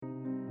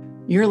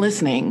You're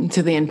listening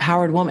to the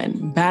Empowered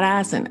Woman,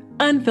 Badass and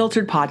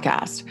Unfiltered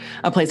podcast,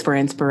 a place for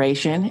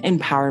inspiration,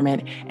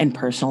 empowerment, and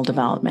personal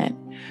development,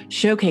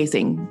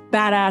 showcasing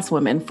badass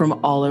women from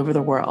all over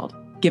the world,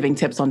 giving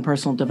tips on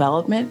personal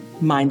development,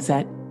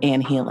 mindset,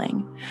 and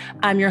healing.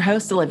 I'm your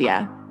host,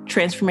 Olivia,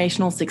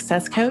 transformational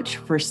success coach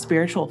for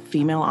spiritual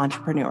female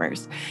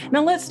entrepreneurs.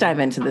 Now let's dive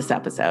into this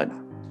episode.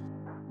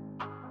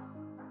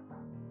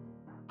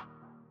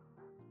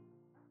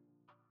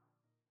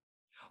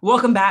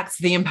 Welcome back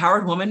to the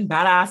Empowered Woman,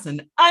 Badass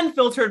and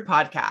Unfiltered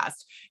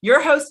podcast. Your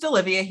host,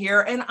 Olivia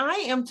here, and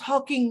I am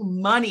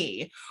talking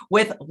money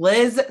with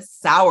Liz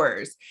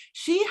Sowers.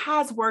 She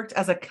has worked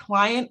as a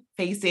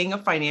client-facing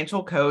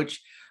financial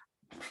coach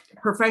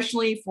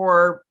professionally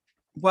for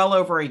well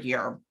over a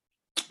year,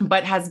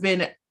 but has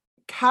been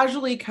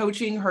casually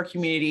coaching her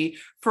community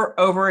for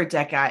over a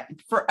decade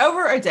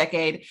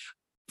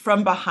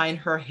from behind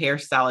her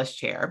hairstylist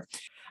chair.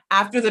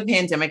 After the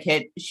pandemic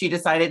hit, she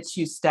decided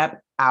to step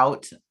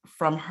out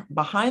from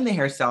behind the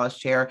hairstylist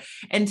chair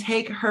and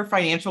take her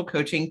financial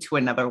coaching to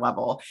another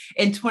level.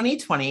 In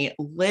 2020,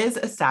 Liz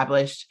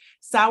established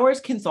Sowers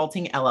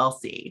Consulting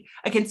LLC,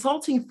 a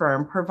consulting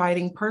firm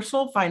providing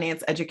personal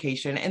finance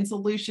education and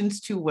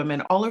solutions to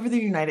women all over the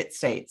United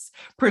States.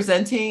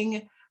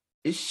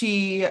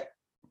 She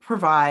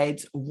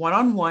provides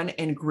one-on-one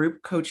and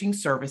group coaching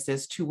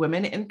services to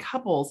women and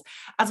couples,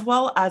 as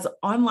well as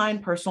online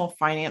personal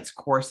finance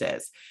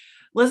courses.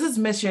 Liz's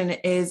mission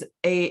as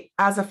a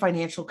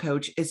financial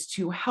coach is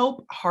to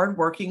help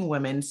hardworking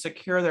women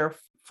secure their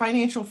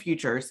financial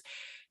futures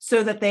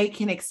so that they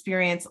can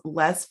experience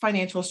less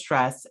financial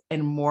stress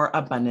and more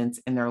abundance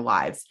in their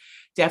lives.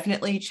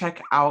 Definitely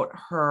check out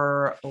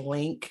her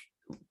link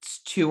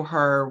to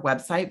her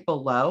website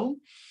below.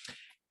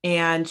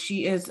 And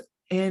she is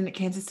in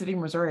Kansas City,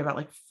 Missouri,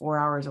 about 4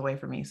 hours away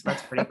from me. So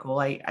that's pretty cool.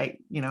 I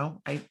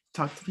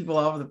talk to people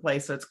all over the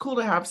place. So it's cool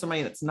to have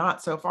somebody that's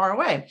not so far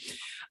away.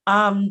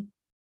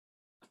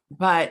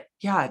 But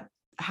yeah,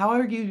 how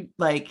are you,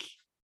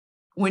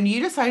 when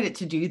you decided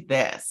to do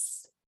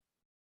this?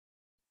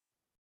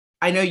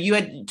 I know you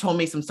had told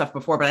me some stuff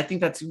before, but I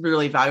think that's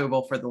really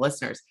valuable for the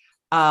listeners.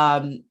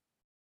 What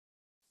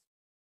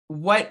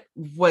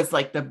was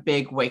the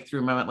big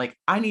breakthrough moment?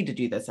 I need to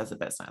do this as a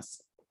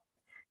business.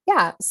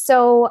 Yeah.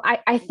 So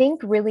I think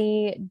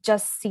really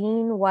just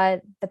seeing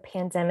what the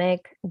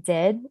pandemic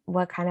did,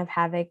 what kind of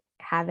havoc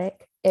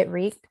it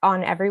wreaked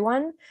on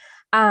everyone.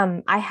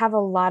 I have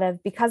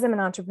because I'm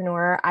an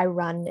entrepreneur, I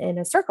run in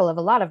a circle of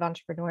a lot of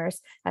entrepreneurs.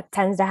 That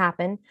tends to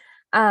happen.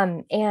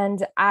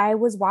 And I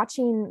was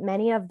watching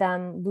many of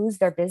them lose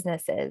their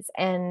businesses.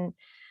 And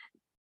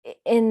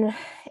in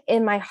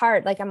my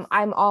heart,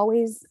 I've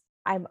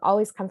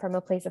always come from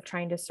a place of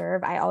trying to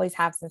serve. I always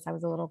have since I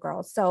was a little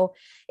girl. So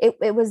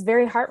it was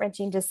very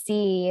heart-wrenching to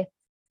see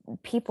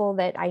people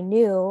that I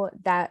knew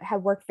that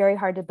had worked very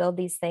hard to build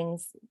these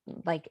things,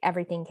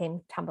 everything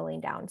came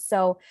tumbling down.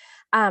 So,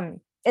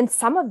 and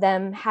some of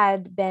them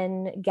had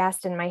been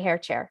guests in my hair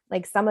chair.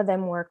 Some of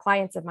them were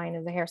clients of mine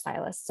as a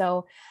hairstylist.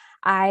 So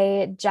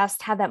I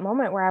just had that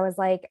moment where I was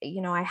I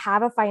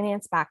have a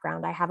finance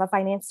background. I have a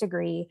finance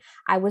degree.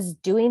 I was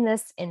doing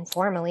this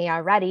informally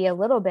already a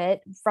little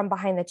bit from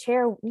behind the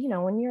chair.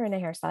 When you're in a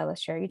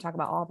hairstylist chair, you talk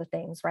about all the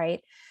things,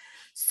 right?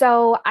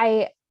 So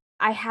I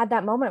had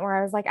that moment where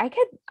I was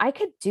I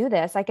could do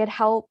this. I could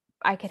help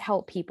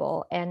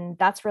people. And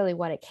that's really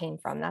what it came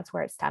from. That's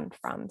where it stemmed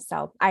from.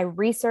 So I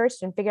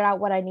researched and figured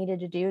out what I needed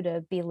to do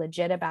to be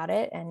legit about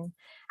it. And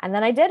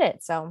then I did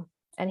it. So,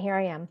 and here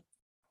I am.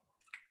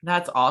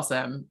 That's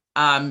awesome.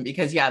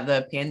 Because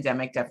the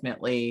pandemic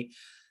definitely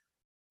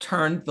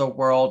turned the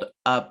world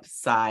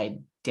upside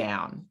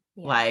down,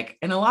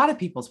 in a lot of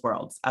people's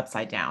worlds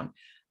upside down.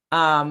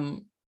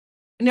 Now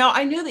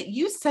I know that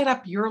you set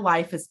up your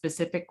life a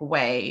specific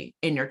way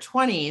in your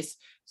 20s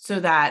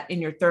so that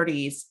in your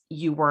 30s,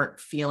 you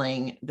weren't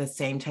feeling the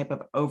same type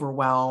of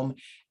overwhelm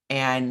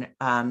and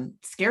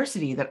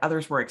scarcity that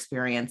others were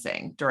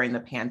experiencing during the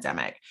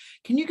pandemic.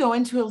 Can you go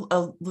into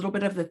a little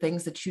bit of the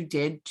things that you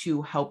did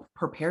to help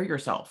prepare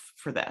yourself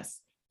for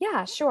this?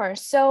 Yeah, sure.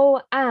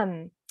 So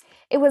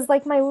it was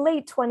my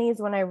late 20s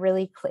when I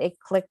really it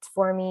clicked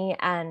for me,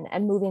 and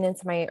moving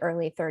into my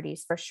early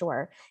 30s for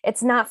sure.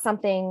 It's not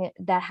something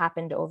that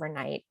happened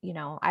overnight.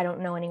 I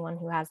don't know anyone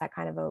who has that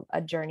kind of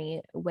a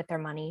journey with their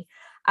money.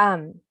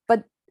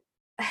 But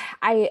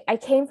I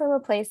came from a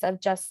place of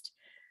just,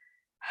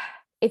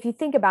 if you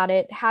think about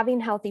it, having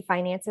healthy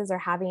finances or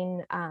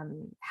having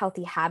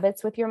healthy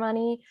habits with your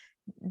money,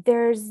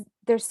 there's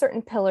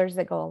certain pillars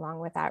that go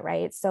along with that,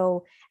 right?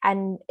 So,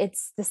 and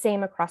it's the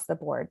same across the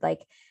board,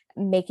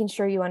 making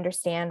sure you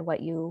understand what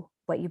you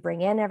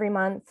bring in every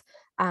month,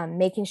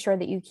 making sure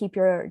that you keep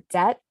your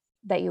debt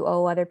that you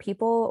owe other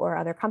people or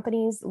other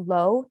companies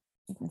low.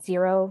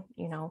 Zero,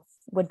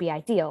 would be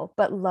ideal,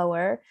 but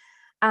lower.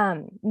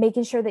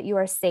 Making sure that you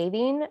are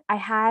saving.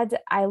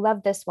 I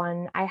love this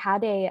one. I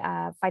had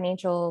a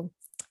financial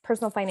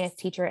personal finance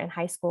teacher in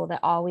high school that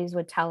always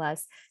would tell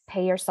us,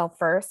 pay yourself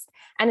first.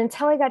 And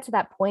until I got to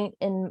that point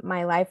in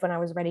my life when I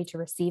was ready to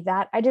receive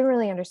that, I didn't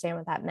really understand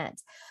what that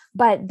meant.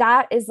 But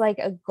that is like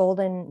a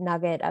golden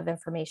nugget of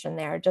information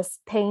there.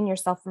 Just paying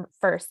yourself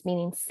first,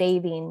 meaning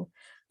saving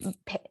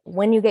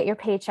when you get your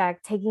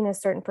paycheck, taking a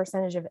certain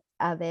percentage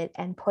of it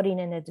and putting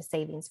it into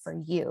savings for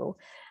you,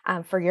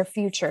 for your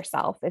future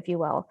self, if you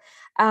will.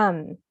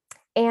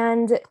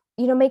 And,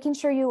 making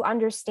sure you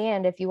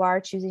understand, if you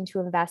are choosing to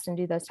invest and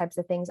do those types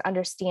of things,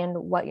 understand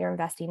what you're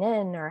investing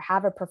in, or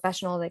have a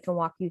professional that can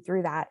walk you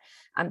through that.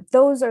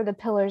 Those are the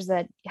pillars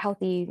that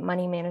healthy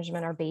money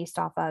management are based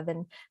off of.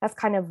 And that's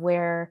kind of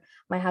where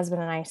my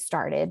husband and I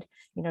started,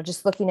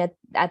 just looking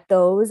at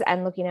those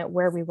and looking at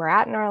where we were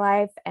at in our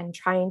life and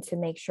trying to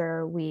make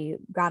sure we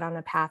got on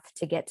a path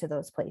to get to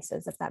those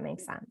places, if that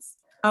makes sense.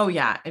 Oh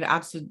yeah, it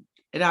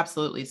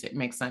absolutely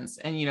makes sense.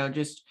 And,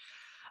 just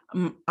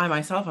I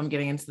myself, I'm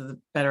getting into the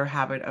better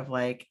habit of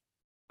like,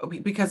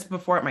 because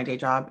before at my day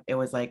job, it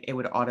was like, it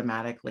would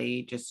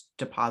automatically just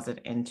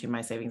deposit into my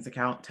savings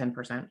account,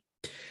 10%.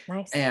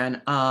 Nice.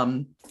 And,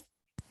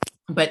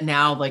 but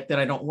now like that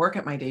I don't work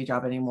at my day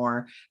job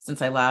anymore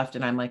since I left,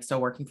 and I'm like still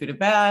working through to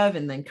Bev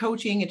and then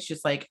coaching. It's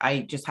just like,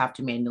 I just have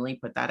to manually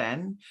put that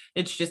in.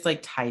 It's just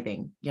like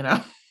tithing,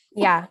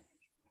 Yeah.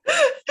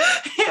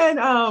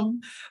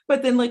 And,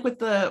 but then like with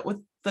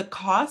the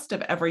cost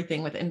of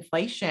everything with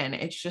inflation,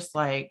 it's just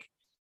like,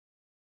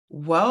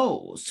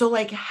 whoa. So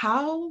like,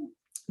 how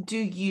do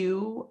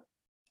you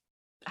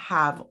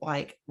have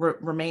like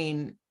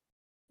remain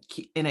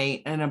in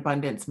an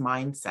abundance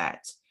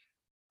mindset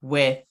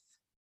with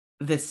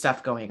this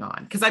stuff going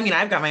on? Because I mean,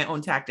 I've got my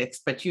own tactics,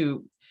 but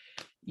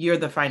you're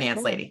the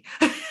finance lady.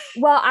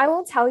 Well, I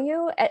will tell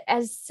you,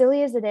 as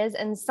silly as it is,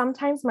 and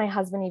sometimes my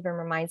husband even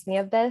reminds me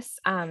of this.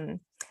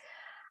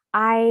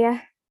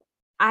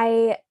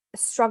 I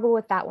struggle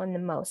with that one the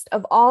most.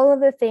 Of all of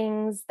the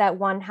things that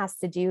one has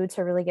to do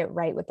to really get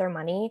right with their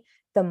money,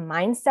 the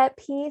mindset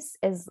piece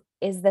is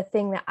the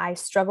thing that I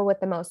struggle with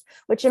the most,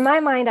 which in my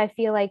mind, I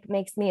feel like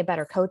makes me a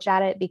better coach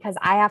at it, because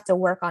I have to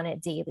work on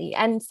it daily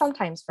and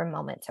sometimes from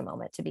moment to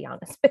moment, to be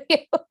honest with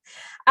you.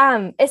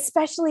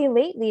 Especially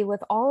lately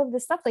with all of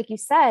this stuff, like you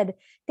said,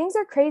 things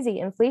are crazy.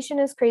 Inflation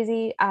is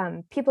crazy.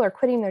 People are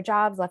quitting their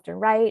jobs left and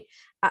right.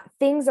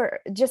 Things are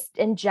just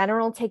in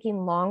general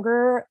taking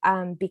longer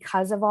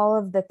because of all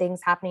of the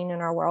things happening in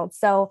our world.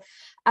 So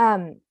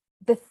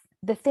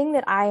the thing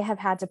that I have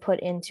had to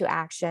put into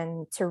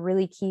action to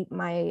really keep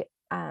my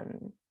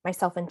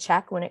myself in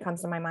check when it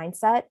comes to my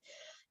mindset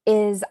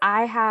is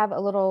I have a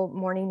little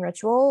morning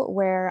ritual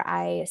where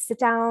I sit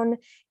down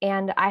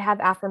and I have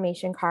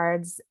affirmation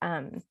cards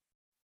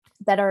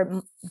that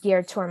are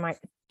geared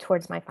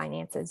towards my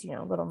finances,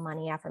 little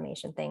money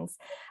affirmation things,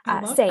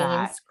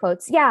 sayings,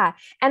 quotes. Yeah.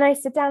 And I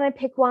sit down, I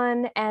pick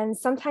one, and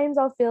sometimes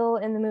I'll feel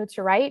in the mood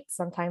to write.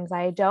 Sometimes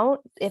I don't.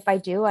 If I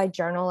do, I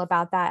journal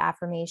about that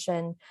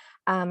affirmation,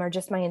 or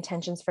just my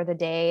intentions for the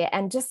day,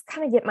 and just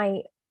kind of get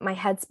my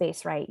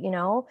headspace right,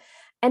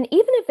 And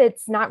even if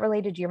it's not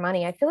related to your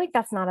money, I feel like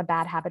that's not a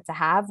bad habit to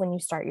have when you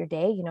start your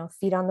day,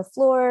 feet on the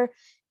floor,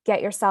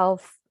 get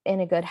yourself in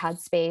a good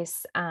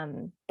headspace.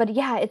 But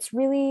yeah, it's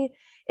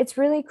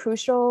really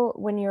crucial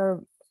when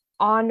you're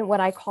on what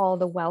I call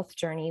the wealth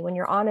journey, when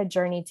you're on a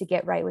journey to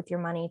get right with your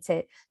money,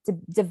 to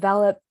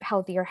develop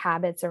healthier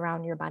habits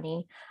around your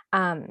money.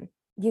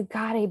 You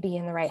got to be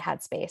in the right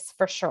headspace,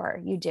 for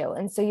sure. You do.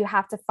 And so you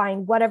have to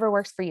find whatever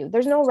works for you.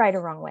 There's no right or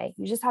wrong way.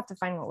 You just have to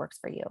find what works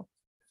for you.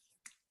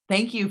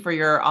 Thank you for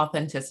your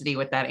authenticity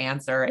with that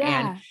answer.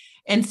 Yeah.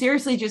 And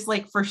seriously, just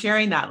like for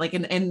sharing that, like,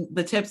 and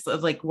the tips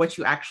of like what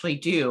you actually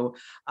do.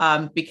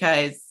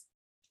 Because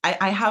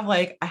I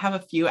have a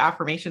few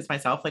affirmations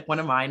myself. Like one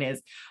of mine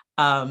is,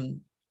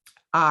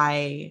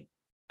 I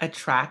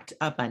attract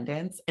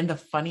abundance. And the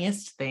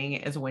funniest thing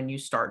is when you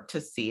start to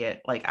see it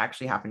like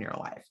actually happen in your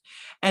life.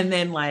 And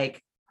then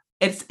like,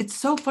 it's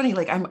so funny.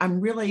 Like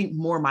I'm really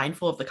more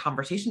mindful of the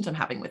conversations I'm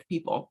having with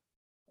people.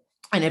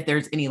 And if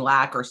there's any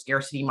lack or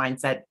scarcity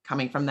mindset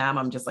coming from them,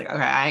 I'm just like,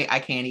 okay, I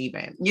can't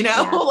even,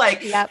 Yeah.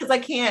 like, Yep. cause I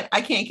can't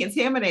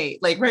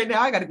contaminate. Like right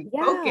now I got to be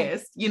Yeah.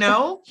 focused,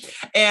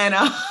 and,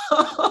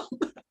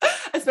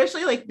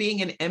 especially like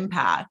being an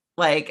empath.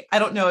 Like, I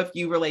don't know if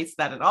you relate to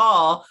that at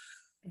all.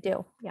 I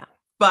do. Yeah.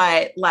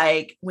 But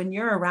like when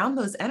you're around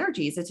those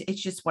energies,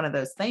 it's just one of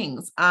those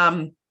things.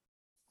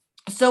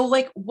 So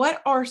like,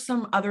 what are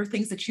some other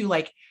things that you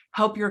like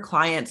help your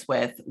clients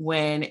with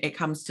when it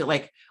comes to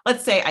like,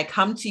 let's say I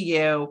come to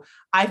you,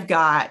 I've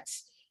got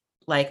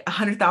like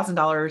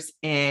 $100,000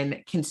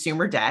 in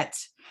consumer debt.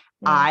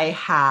 I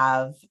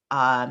have,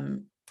 I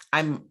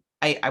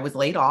was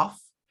laid off.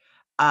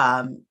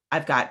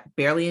 I've got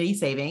barely any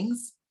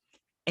savings,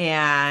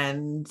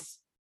 and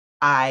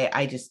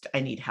I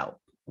need help.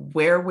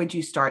 Where would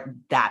you start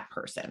that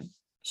person?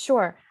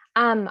 Sure.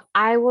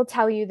 I will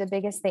tell you the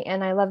biggest thing,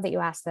 and I love that you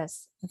asked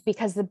this,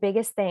 because the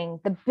biggest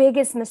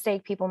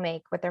mistake people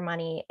make with their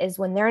money is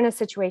when they're in a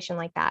situation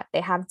like that.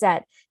 They have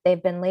debt,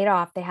 they've been laid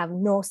off, they have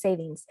no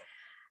savings.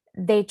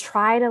 they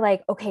try to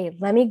like, okay,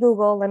 let me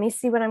Google, let me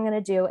see what I'm going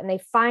to do. And they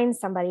find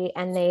somebody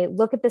and they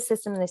look at the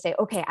system and they say,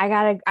 okay, I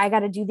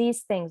gotta do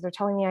these things. They're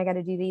telling me I got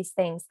to do these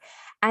things.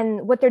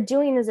 And what they're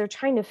doing is they're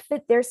trying to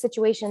fit their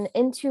situation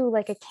into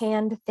like a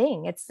canned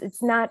thing.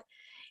 It's not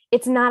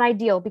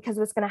ideal, because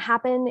what's going to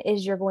happen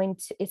is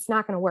it's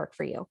not going to work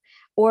for you,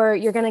 or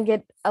you're going to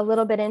get a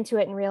little bit into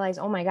it and realize,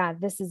 oh my God,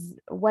 this is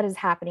what is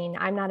happening.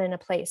 I'm not in a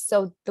place.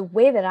 So the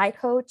way that I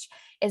coach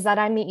is that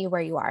I meet you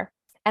where you are.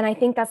 And I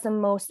think that's the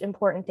most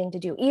important thing to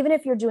do. Even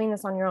if you're doing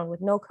this on your own with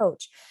no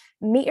coach,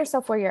 meet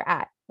yourself where you're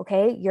at.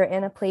 Okay. You're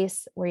in a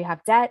place where you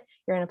have debt.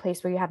 You're in a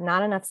place where you have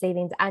not enough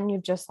savings and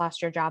you've just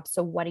lost your job.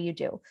 So what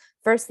do?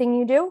 First thing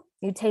you do,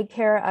 you take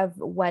care of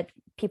what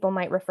people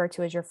might refer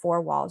to as your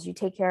four walls. You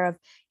take care of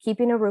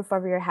keeping a roof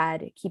over your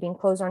head, keeping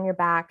clothes on your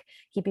back,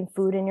 keeping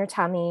food in your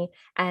tummy,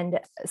 and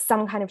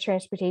some kind of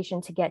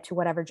transportation to get to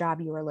whatever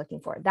job you are looking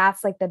for.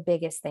 That's like the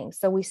biggest thing.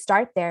 So we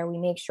start there. We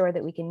make sure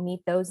that we can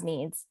meet those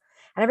needs,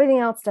 and everything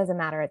else doesn't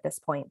matter at this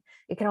point.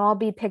 It can all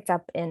be picked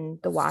up in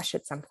the wash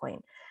at some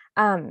point.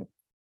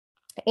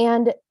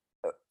 And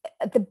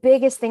the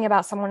biggest thing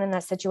about someone in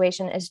that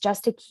situation is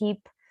just to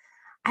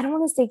I don't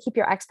want to say keep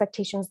your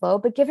expectations low,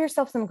 but give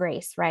yourself some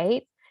grace,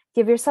 right?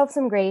 Give yourself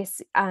some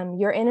grace.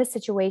 You're in a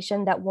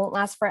situation that won't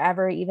last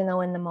forever, even though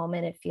in the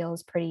moment it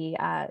feels pretty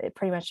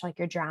much like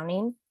you're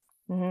drowning.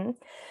 Mm-hmm.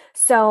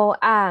 So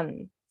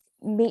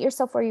meet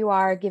yourself where you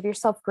are, give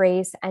yourself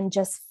grace, and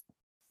just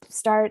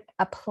start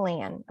a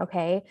plan.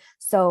 Okay.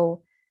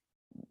 So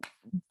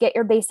get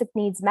your basic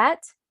needs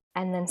met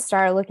and then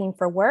start looking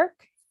for work.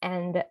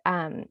 And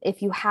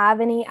if you have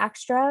any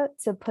extra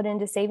to put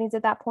into savings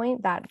at that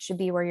point, that should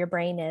be where your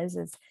brain is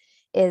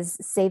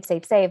save,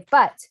 save, save.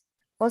 But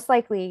most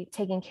likely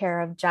taking care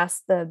of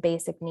just the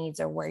basic needs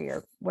are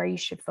where you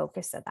should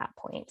focus at that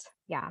point.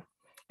 Yeah.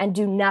 And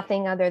do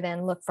nothing other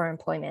than look for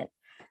employment.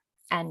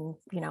 And,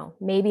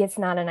 maybe it's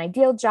not an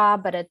ideal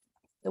job, but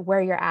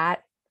where you're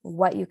at,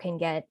 what you can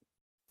get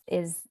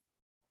is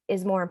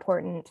more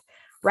important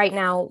right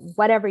now.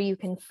 Whatever you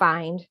can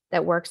find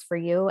that works for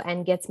you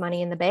and gets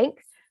money in the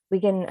bank, we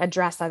can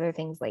address other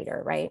things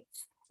later, right?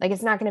 Like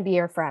it's not going to be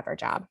your forever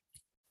job.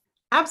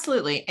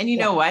 Absolutely. And you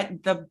know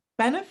what? The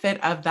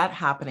benefit of that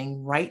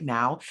happening right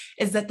now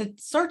is that the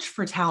search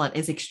for talent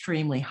is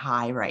extremely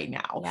high right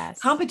now. Yes.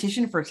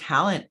 Competition for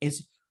talent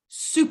is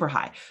super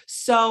high.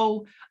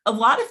 So a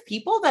lot of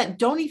people that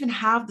don't even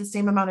have the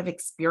same amount of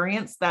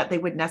experience that they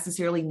would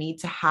necessarily need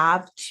to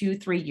have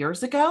 2-3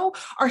 years ago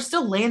are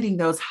still landing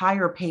those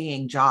higher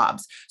paying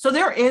jobs. So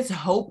there is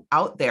hope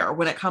out there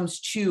when it comes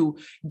to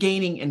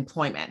gaining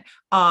employment.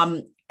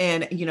 And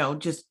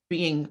just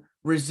being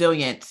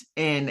resilient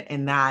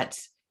in that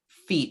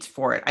feat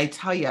for it. I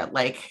tell you,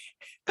 like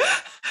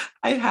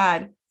I've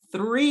had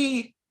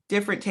 3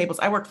 different tables.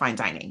 I work fine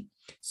dining.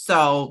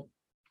 So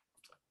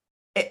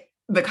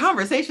the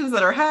conversations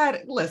that are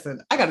had,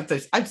 listen, I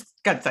just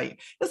got to tell you,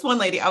 this one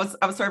lady, I was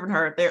serving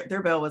her,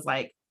 their bill was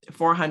like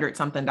 $400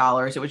 something.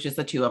 It was just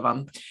the two of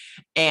them.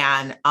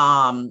 And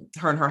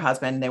her and her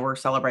husband, they were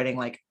celebrating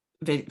like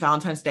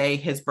Valentine's Day,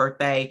 his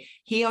birthday.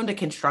 He owned a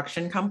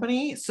construction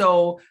company.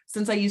 So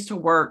since I used to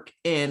work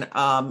in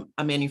the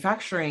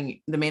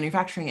manufacturing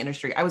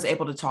industry, I was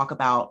able to talk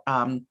about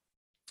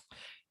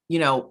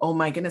oh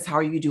my goodness, how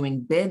are you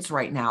doing bids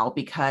right now?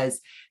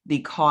 Because the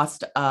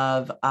cost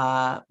of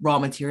raw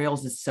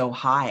materials is so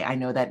high. I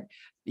know that,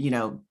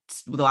 the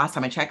last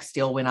time I checked,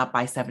 steel went up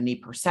by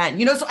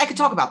 70%, so I could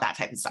talk about that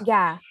type of stuff.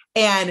 Yeah.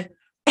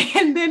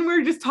 And then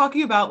we're just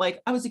talking about like,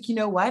 I was like, you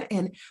know what?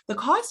 And the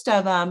cost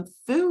of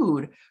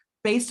food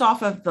based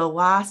off of the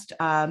last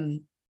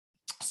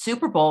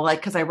Super Bowl, like,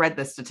 cause I read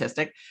this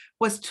statistic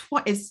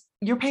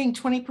you're paying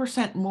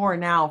 20% more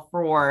now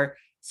for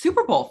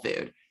Super Bowl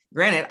food.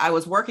 Granted, I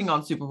was working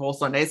on Super Bowl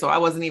Sunday, so I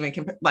wasn't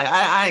even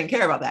I didn't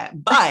care about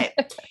that.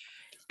 But,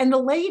 and the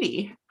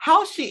lady,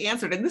 how she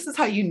answered, and this is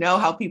how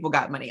how people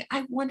got money.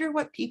 I wonder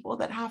what people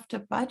that have to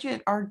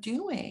budget are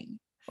doing.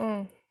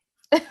 Said,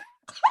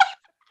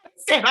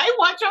 I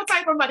want your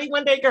type of money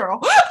one day, girl.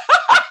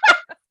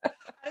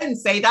 I didn't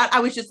say that.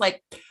 I was just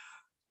like,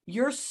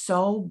 you're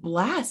so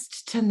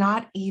blessed to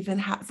not even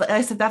have,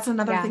 I said, that's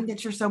another thing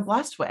that you're so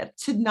blessed with,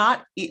 to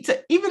not eat,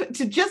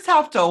 to just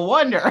have to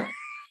wonder.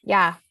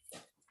 Yeah.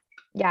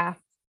 Yeah.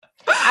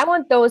 I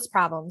want those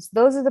problems.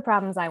 Those are the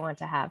problems I want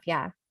to have.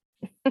 Yeah.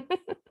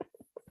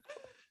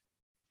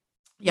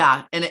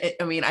 Yeah. And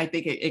I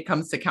think it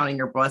comes to counting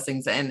your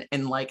blessings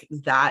and like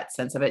that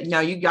sense of it.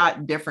 Now you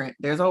got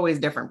there's always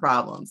different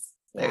problems.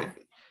 Yeah.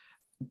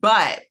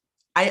 But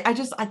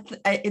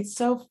it's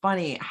so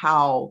funny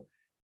how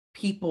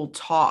people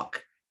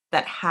talk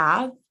that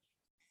have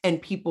and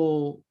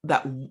people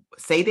that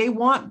say they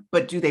want,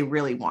 but do they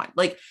really want?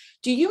 Like,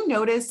 do you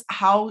notice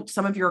how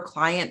some of your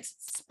clients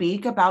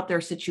speak about their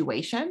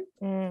situation?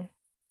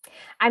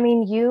 I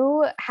mean,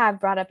 you have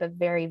brought up a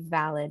very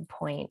valid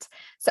point.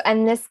 So,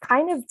 and this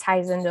kind of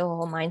ties into the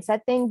whole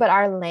mindset thing, but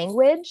our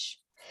language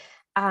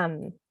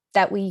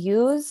that we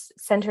use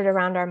centered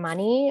around our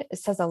money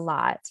says a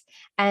lot.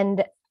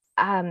 And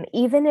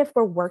even if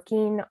we're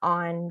working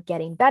on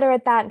getting better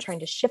at that and trying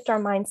to shift our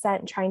mindset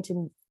and trying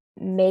to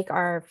make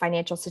our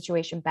financial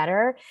situation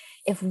better,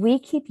 if we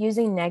keep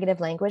using negative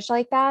language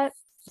like that,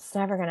 it's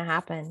never going to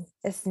happen.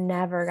 It's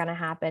never going to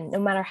happen, no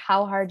matter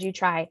how hard you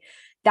try.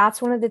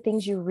 That's one of the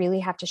things you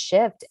really have to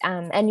shift.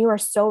 And you are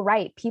so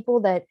right.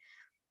 People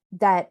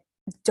that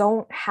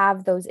don't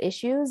have those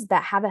issues,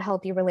 that have a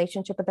healthy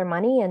relationship with their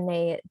money, and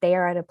they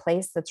are at a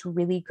place that's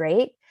really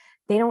great,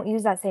 they don't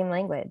use that same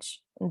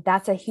language.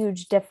 That's a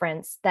huge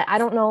difference that I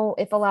don't know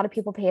if a lot of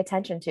people pay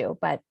attention to.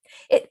 But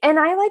it, and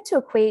I like to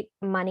equate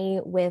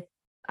money with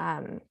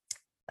um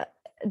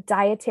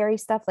dietary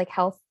stuff, like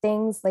health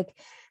things. Like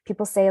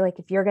people say, like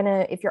if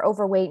you're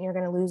overweight and you're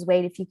gonna lose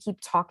weight, if you keep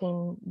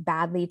talking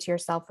badly to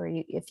yourself, or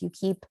if you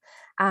keep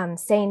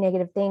saying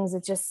negative things,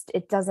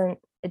 it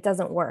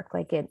doesn't work.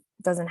 Like it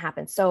doesn't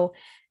happen. So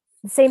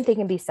the same thing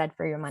can be said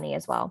for your money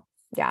as well.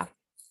 Yeah.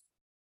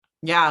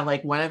 Yeah,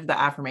 like one of the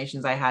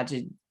affirmations I had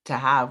to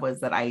have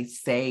was that I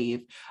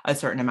save a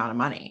certain amount of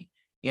money,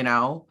 you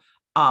know,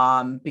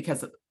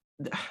 because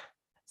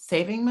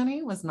saving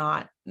money was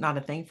not a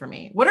thing for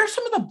me. What are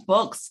some of the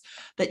books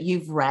that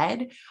you've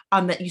read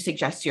that you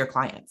suggest to your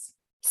clients?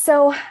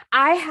 So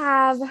I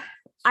have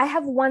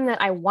one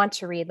that I want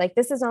to read. Like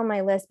this is on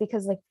my list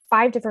because like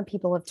five different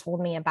people have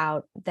told me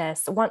about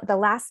this. One, the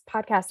last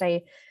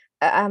podcast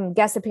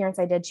guest appearance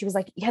I did, she was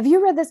like, "Have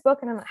you read this book?"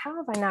 And I'm like, "How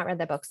have I not read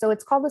that book?" So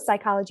it's called The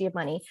Psychology of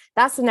Money.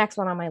 That's the next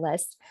one on my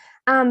list.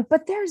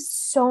 But there's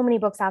so many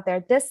books out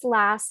there. This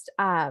last,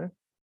 I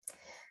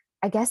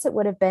guess it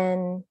would have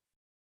been,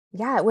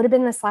 yeah, it would have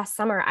been this last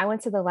summer. I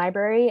went to the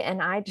library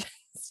and I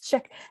just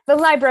checked. The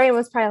librarian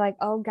was probably like,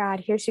 "Oh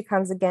God, here she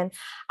comes again."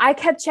 I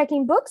kept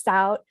checking books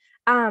out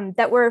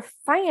that were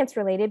finance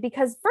related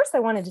because first I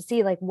wanted to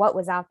see like what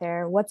was out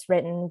there, what's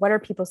written, what are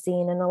people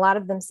seeing, and a lot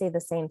of them say the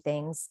same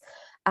things.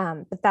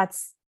 But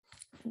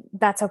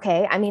that's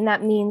okay. I mean,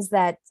 that means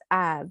that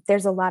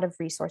there's a lot of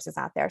resources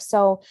out there.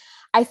 So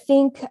I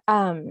think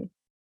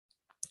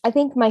I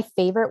think my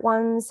favorite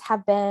ones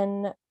have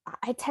been,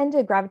 I tend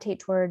to gravitate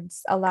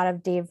towards a lot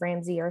of Dave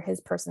Ramsey or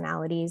his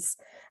personalities,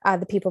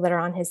 the people that are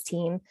on his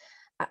team.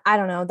 I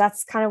don't know.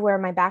 That's kind of where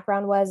my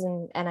background was,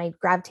 and I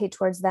gravitate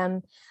towards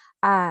them.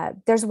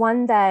 There's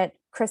one that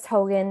Chris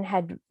Hogan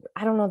had,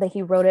 I don't know that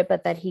he wrote it,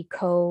 but that he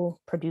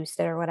co-produced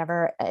it or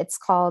whatever. It's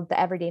called The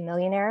Everyday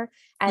Millionaire.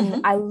 And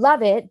Mhm. I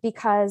love it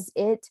because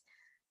it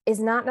is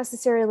not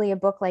necessarily a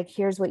book like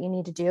here's what you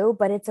need to do,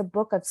 but it's a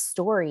book of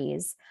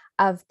stories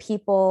of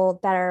people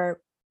that are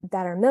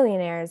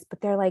millionaires, but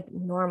they're like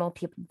normal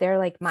people. They're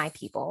like my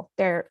people.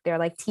 They're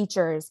like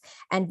teachers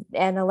and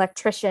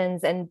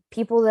electricians and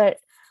people that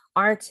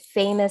aren't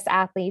famous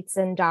athletes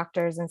and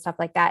doctors and stuff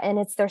like that. And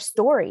it's their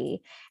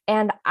story.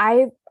 And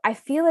I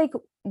feel like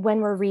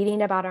when we're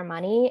reading about our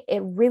money, it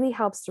really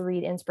helps to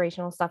read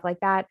inspirational stuff like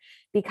that,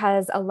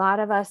 because a lot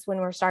of us, when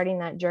we're starting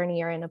that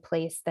journey, are in a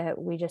place that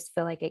we just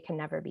feel like it can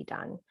never be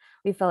done.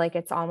 We feel like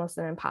it's almost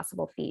an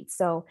impossible feat.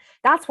 So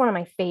that's one of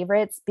my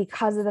favorites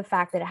because of the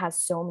fact that it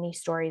has so many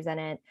stories in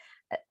it.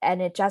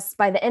 And it just,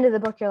 by the end of the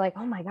book, you're like,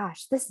 oh my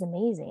gosh, this is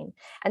amazing.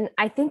 And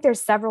I think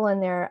there's several in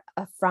there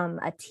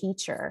from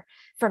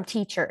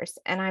teachers.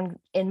 And I'm,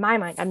 in my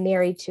mind, I'm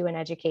married to an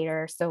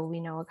educator, so we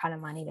know what kind of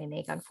money they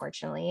make,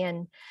 unfortunately.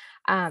 And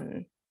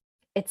um,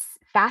 it's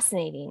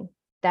fascinating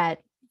that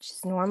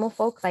just normal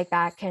folk like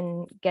that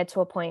can get to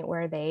a point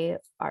where they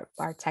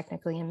are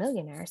technically a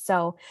millionaire.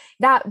 So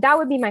that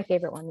would be my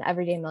favorite one, the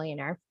Everyday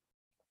Millionaire.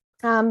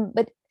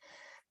 But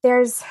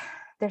there's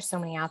there's so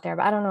many out there,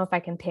 but I don't know if I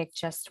can pick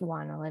just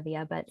one,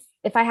 Olivia. But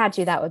if I had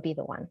to, that would be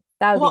the one.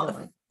 That would be the Well,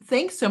 one.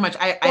 thanks so much.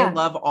 I Yeah.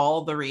 love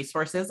all the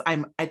resources.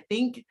 I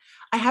think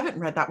I haven't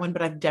read that one,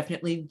 but I've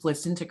definitely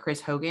listened to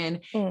Chris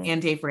Hogan Mm,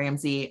 and Dave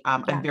Ramsey.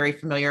 I'm yeah. very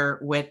familiar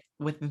with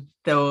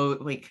the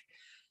like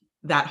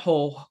that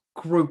whole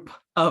group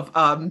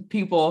of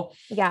people.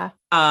 Yeah.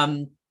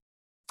 Um,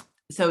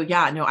 so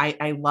yeah, no,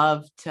 I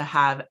love to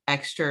have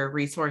extra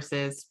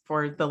resources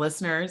for the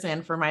listeners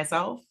and for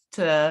myself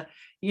to,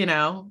 you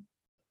know,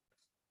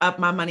 up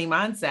my money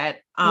mindset.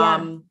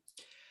 Yeah.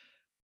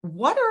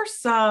 What are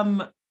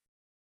some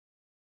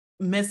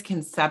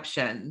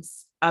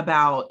misconceptions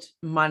about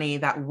money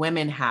that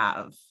women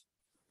have?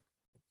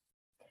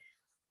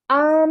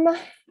 Um,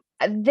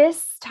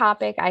 this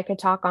topic I could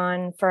talk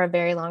on for a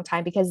very long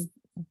time because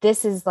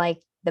this is like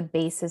the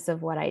basis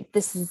of what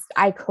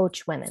I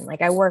coach women,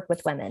 like I work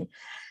with women.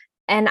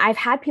 And I've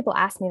had people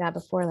ask me that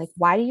before, like,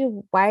 why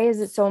is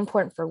it so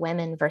important for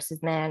women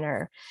versus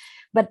men?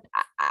 But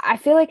I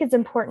feel like it's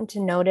important to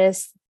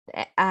notice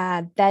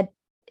that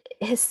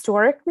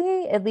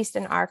historically, at least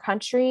in our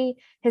country,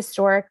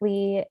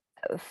 historically,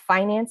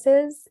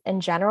 finances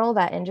in general,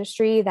 that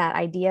industry, that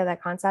idea,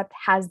 that concept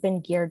has been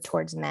geared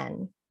towards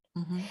men.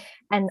 Mhm.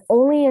 And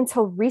only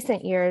until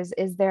recent years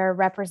is there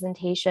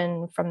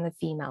representation from the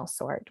female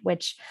sort,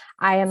 which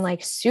I am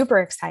like super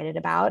excited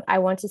about. I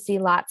want to see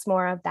lots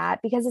more of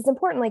that because it's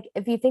important. Like,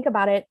 if you think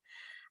about it,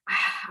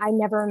 I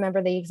never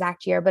remember the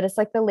exact year, but it's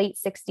like the late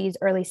 60s,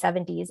 early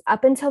 70s.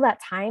 Up until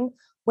that time,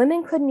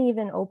 women couldn't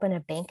even open a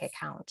bank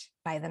account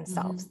by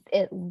themselves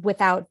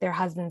without their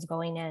husbands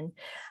going in.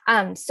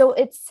 So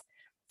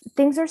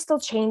things are still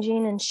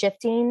changing and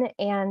shifting,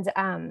 and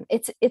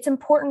it's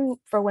important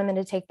for women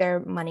to take their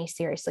money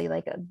seriously.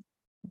 Like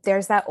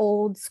there's that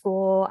old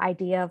school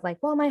idea of like,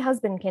 well, my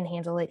husband can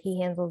handle it, he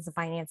handles the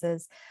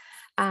finances.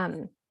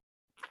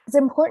 It's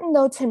important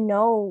though to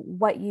know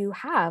what you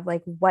have,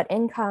 like what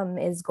income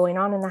is going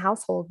on in the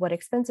household, what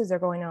expenses are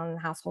going on in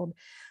the household,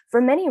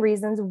 for many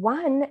reasons.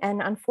 One,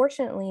 and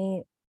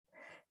unfortunately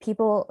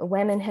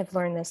women have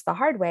learned this the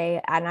hard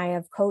way, and I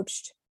have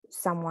coached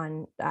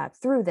someone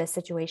through this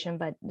situation,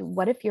 but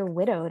what if you're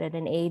widowed at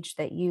an age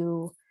that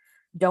you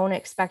don't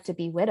expect to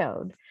be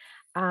widowed?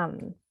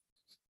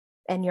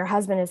 And your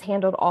husband has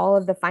handled all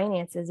of the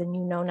finances and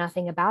you know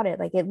nothing about it.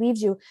 Like it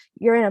leaves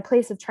you're in a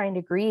place of trying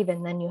to grieve,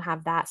 and then you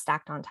have that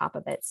stacked on top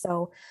of it.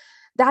 So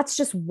that's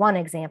just one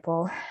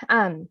example.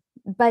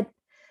 But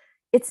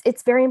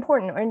it's very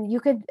important. And you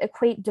could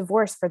equate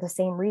divorce for the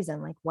same reason.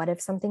 Like, what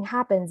if something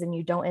happens and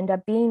you don't end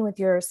up being with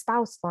your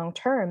spouse long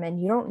term, and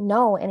you don't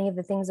know any of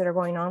the things that are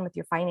going on with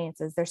your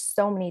finances? There's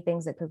so many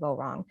things that could go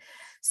wrong.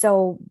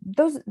 So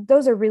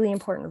those are really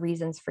important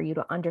reasons for you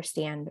to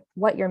understand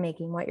what you're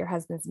making, what your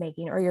husband's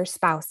making, or your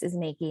spouse is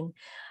making,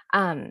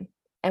 and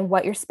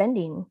what you're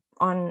spending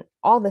on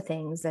all the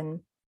things, and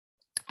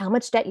how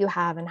much debt you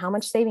have and how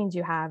much savings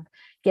you have.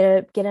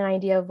 Get an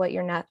idea of what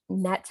your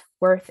net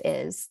worth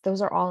is.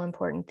 Those are all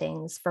important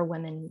things for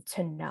women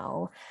to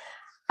know.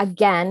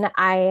 Again,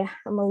 I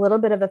am a little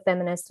bit of a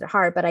feminist at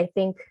heart, but I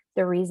think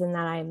the reason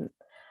that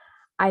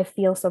I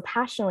feel so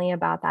passionately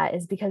about that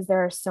is because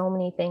there are so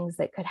many things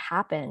that could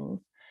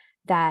happen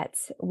that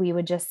we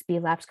would just be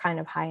left kind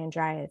of high and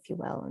dry, if you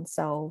will. And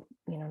so,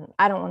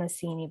 I don't want to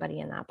see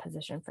anybody in that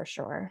position for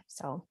sure.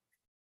 So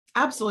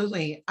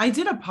absolutely. I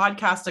did a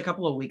podcast a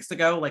couple of weeks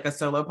ago, like a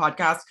solo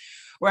podcast,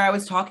 where I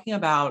was talking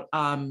about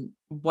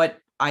what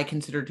I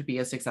consider to be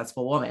a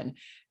successful woman,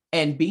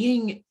 and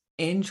being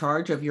in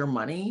charge of your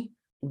money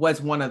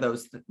was one of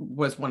those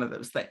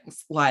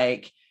things.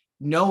 Like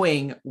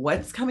knowing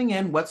what's coming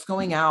in, what's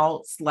going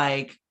out,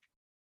 like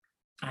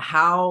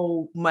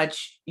how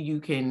much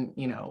you can,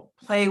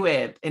 play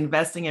with,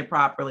 investing it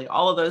properly,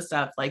 all of those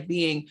stuff, like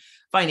being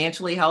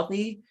financially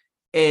healthy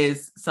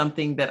is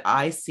something that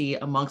I see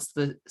amongst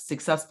the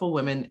successful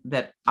women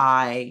that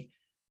I,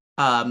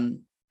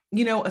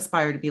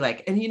 aspire to be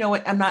like. And you know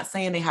what? I'm not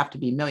saying they have to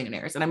be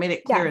millionaires. And I made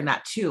it clear in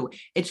that too.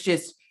 It's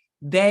just,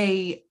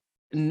 they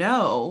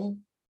know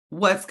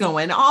what's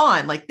going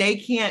on. Like they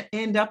can't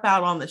end up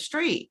out on the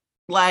street.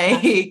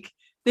 Like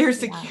they're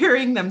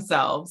securing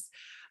themselves.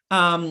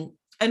 And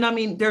I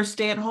mean, there's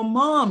stay-at-home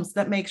moms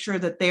that make sure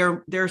that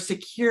they're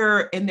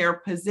secure in their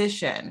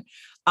position.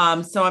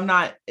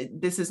 So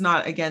this is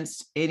not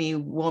against any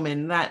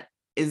woman that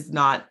is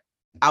not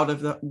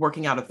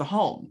working out of the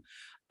home.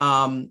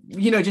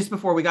 Just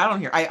before we got on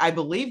here, I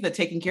believe that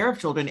taking care of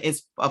children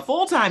is a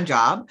full-time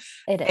job.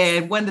 It is.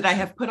 And one that I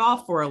have put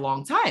off for a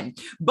long time,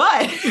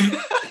 but,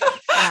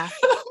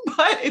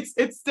 but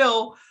it's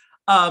still,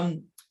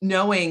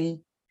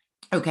 knowing,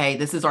 okay,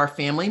 this is our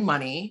family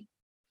money.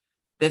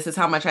 This is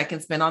how much I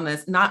can spend on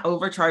this, not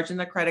overcharging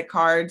the credit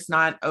cards,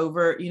 not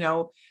over,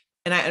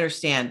 and I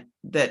understand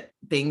that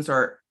things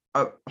are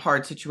a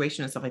hard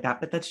situation and stuff like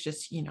that, but that's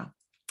just,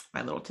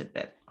 my little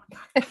tidbit.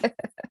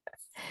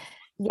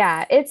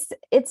 Yeah, it's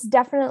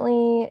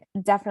definitely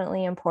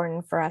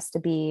important for us to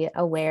be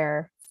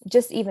aware.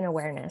 Just even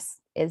awareness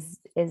is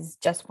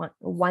just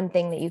one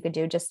thing that you could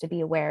do. Just to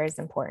be aware is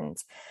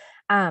important.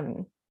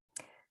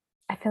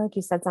 I feel like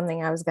you said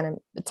something, I was going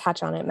to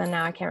touch on it, but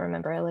now I can't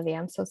remember, Olivia.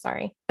 I'm so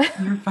sorry.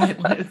 You're fine,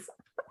 Liz.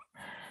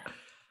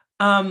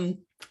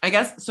 I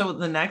guess, so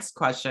the next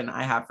question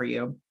I have for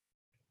you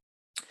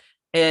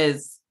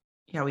is,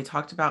 we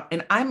talked about,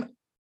 and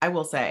I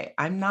will say,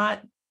 I'm a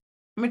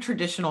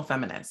traditional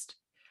feminist,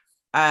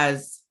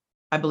 as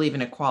I believe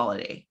in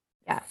equality.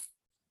 Yeah.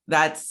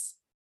 That's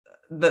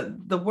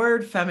the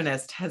word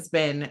feminist has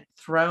been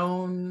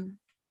thrown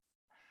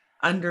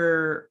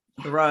under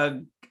the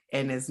rug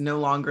and is no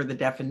longer the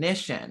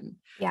definition.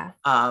 Yeah.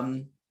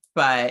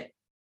 But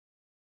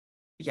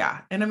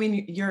yeah. And I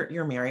mean,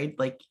 you're married,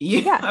 like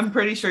I'm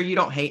pretty sure you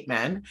don't hate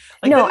men.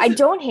 Like, no, I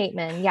don't hate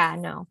men. Yeah,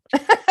 no.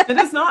 That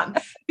is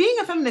not, being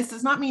a feminist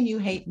does not mean you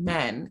hate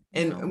men.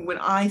 And when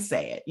I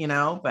say it,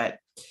 but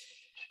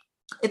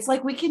it's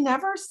like, we can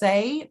never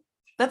say,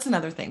 that's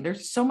another thing.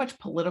 There's so much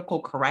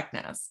political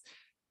correctness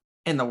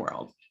in the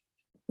world.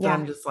 Yeah.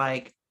 I'm just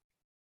like,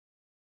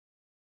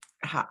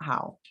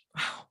 how?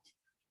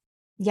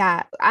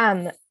 Yeah.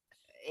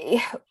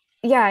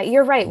 Yeah,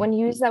 you're right. When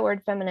you use that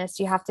word feminist,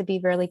 you have to be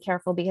really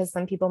careful, because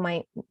some people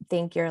might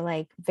think you're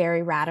like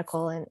very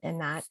radical in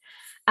that.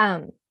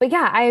 But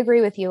yeah, I agree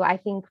with you. I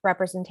think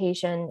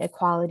representation,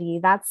 equality,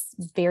 that's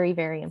very,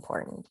 very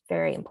important.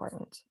 Very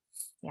important.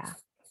 Yeah.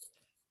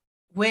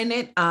 When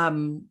it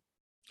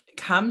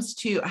comes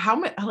to how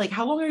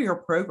long are your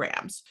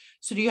programs?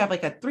 So do you have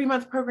like a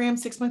 3-month program,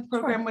 6-month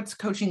program? Sure. What's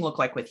coaching look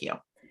like with you?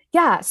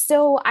 Yeah.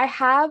 So I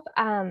have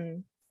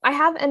I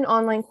have an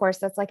online course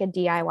that's like a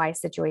DIY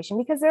situation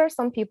because there are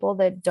some people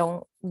that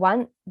don't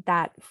want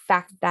that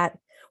fact, that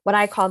what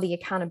I call the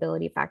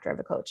accountability factor of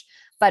a coach.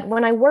 But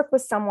when I work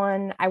with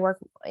someone, I work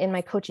in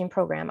my coaching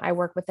program, I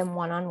work with them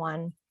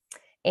one-on-one,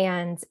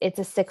 and it's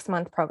a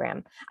 6-month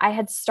program. I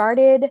had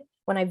started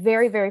when I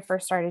very, very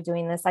first started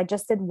doing this, I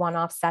just did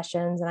one-off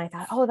sessions and I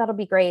thought, oh, that'll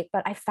be great.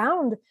 But I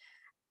found,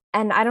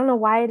 and I don't know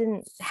why I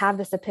didn't have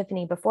this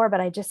epiphany before,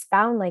 but I just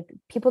found like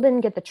people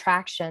didn't get the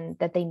traction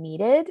that they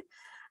needed,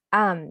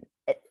 um,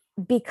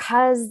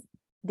 because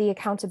the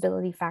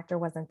accountability factor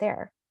wasn't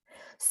there.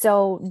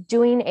 So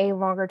doing a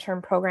longer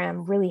term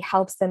program really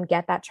helps them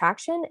get that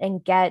traction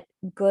and get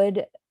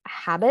good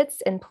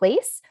habits in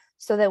place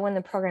so that when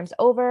the program's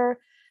over,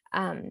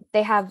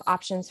 they have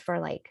options for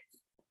like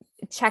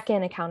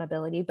check-in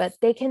accountability, but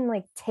they can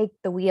like take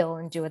the wheel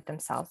and do it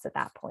themselves at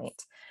that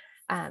point,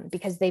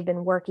 because they've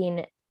been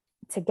working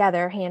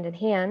together hand in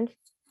hand,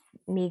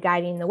 me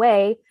guiding the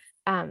way,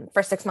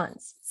 for 6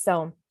 months.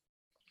 So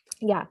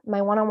yeah,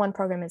 my one-on-one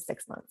program is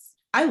 6 months.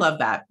 I love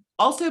that.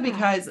 Also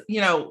because,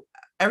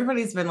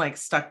 everybody's been like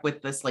stuck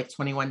with this like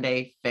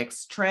 21-day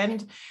fix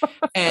trend.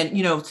 And,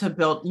 to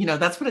build,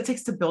 that's what it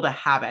takes to build a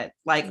habit.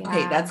 Like,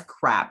 okay, that's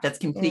crap. That's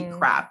complete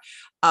crap.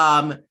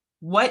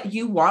 What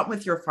you want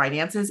with your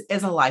finances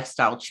is a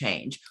lifestyle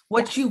change.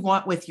 What you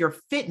want with your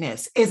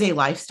fitness is a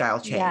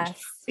lifestyle change.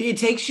 Yes. It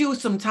takes you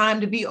some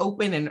time to be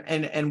open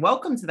and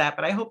welcome to that.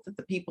 But I hope that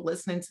the people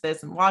listening to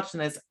this and watching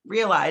this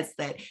realize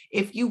that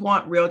if you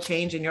want real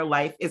change in your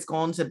life, it's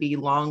going to be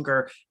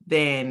longer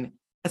than,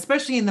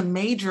 especially in the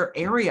major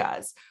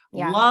areas,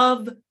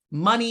 love,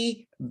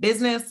 money,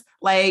 business,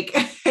 like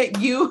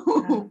you're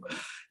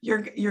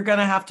going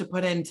to have to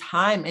put in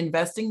time.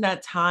 Investing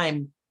that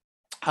time,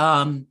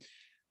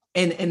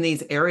 in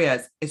these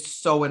areas is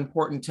so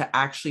important to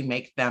actually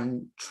make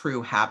them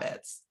true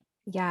habits.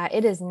 Yeah,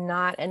 it is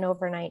not an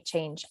overnight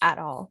change at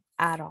all,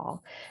 at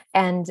all.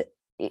 And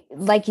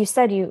like you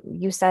said,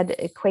 you said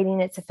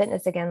equating it to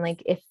fitness again,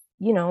 like if,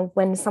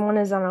 when someone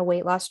is on a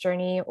weight loss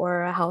journey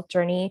or a health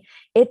journey,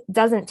 it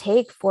doesn't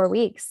take 4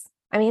 weeks.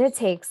 I mean, it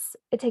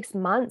takes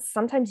months,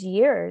 sometimes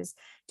years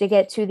to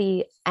get to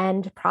the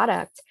end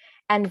product.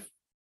 And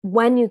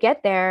when you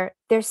get there,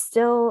 there's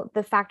still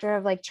the factor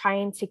of like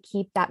trying to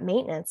keep that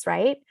maintenance,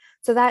 right?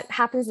 So that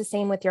happens the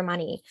same with your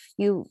money.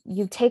 You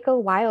take a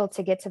while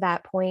to get to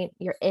that point,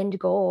 your end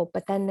goal,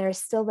 but then there's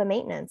still the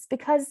maintenance,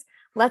 because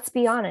let's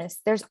be honest,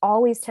 there's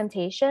always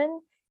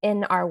temptation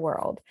in our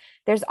world.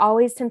 There's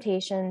always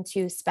temptation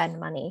to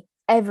spend money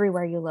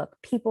everywhere you look.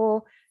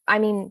 People, I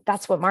mean,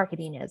 that's what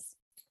marketing is.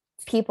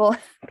 People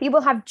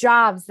have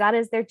jobs. That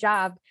is their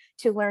job,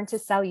 to learn to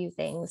sell you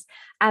things.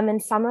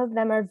 And some of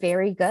them are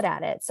very good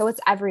at it. So it's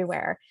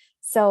everywhere.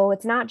 So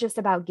it's not just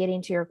about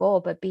getting to your goal,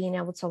 but being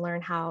able to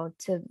learn how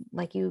to,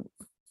 like you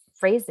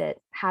phrase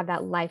it, have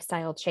that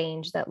lifestyle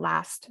change that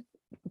lasts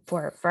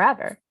for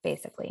forever,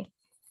 basically.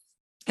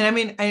 And I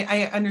mean,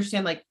 I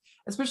understand, like,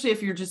 especially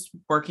if you're just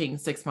working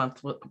 6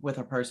 months with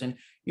a person,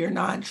 you're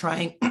not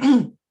trying,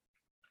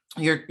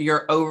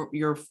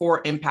 you're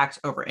for impact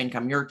over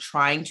income. You're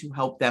trying to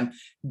help them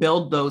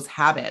build those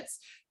habits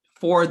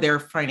for their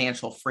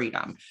financial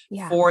freedom,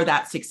 for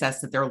that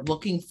success that they're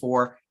looking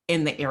for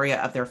in the area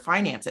of their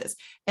finances.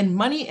 And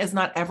money is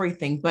not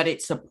everything, but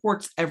it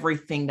supports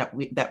everything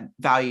that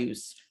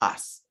values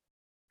us,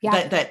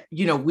 that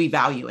we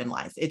value in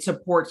life. It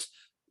supports,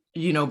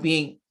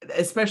 being,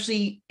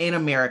 especially in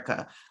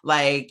America,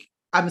 like,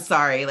 I'm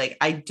sorry, like,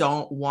 I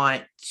don't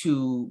want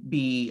to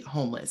be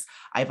homeless.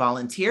 I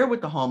volunteer with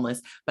the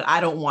homeless, but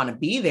I don't want to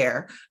be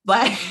there.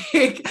 Like,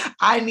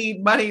 I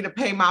need money to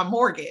pay my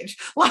mortgage.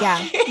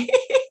 Like,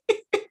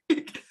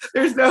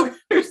 there's no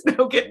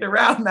getting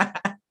around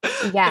that.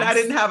 Yeah. And I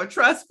didn't have a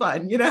trust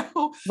fund,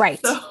 Right.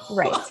 So,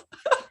 right.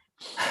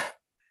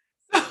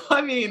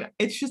 I mean,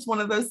 it's just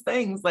one of those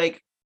things,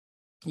 like,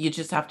 you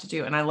just have to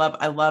do. And I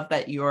love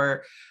that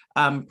your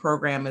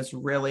program is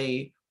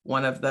really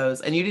one of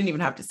those, and you didn't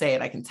even have to say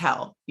it. I can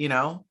tell,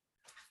 Yeah.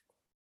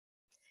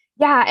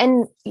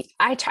 And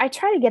I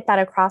try to get that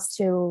across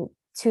to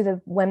the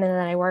women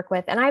that I work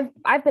with. And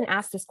I've been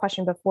asked this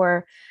question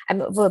before,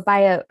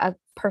 by a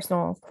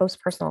close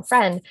personal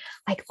friend,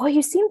 like, oh,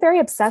 you seem very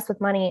obsessed with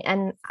money.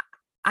 And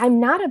I'm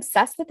not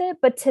obsessed with it,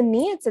 but to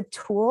me, it's a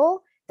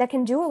tool that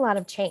can do a lot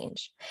of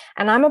change.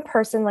 And I'm a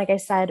person, like I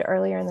said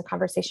earlier in the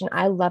conversation,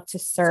 I love to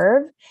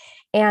serve,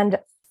 and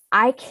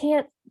I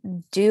can't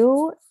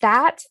do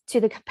that to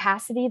the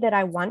capacity that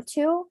I want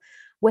to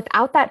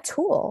without that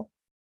tool.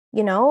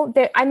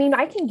 I mean,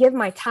 I can give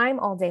my time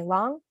all day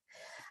long,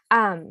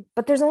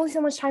 but there's only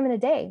so much time in a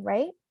day,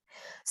 right?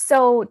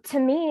 So to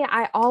me,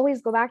 I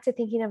always go back to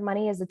thinking of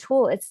money as a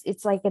tool.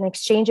 It's like an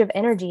exchange of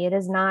energy. It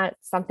is not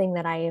something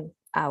that I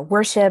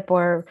worship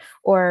or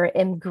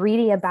am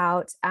greedy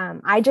about.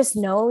 I just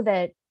know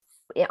that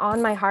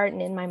on my heart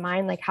and in my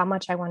mind, like how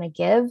much I want to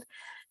give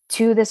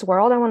to this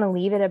world. I want to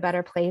leave it a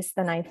better place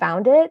than I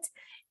found it.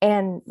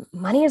 And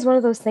money is one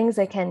of those things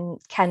that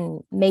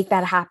can make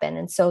that happen.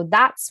 And so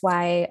that's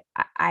why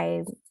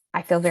I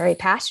feel very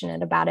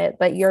passionate about it.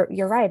 But you're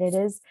right.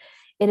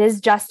 it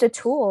is just a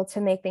tool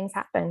to make things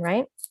happen,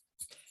 right?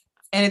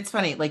 And it's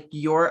funny, like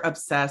you're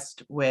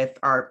obsessed with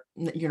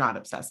you're not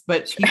obsessed,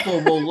 but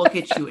people will look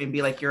at you and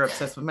be like, you're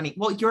obsessed with money.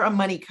 Well, you're a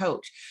money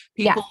coach.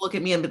 People look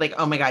at me and be like,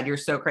 oh my God, you're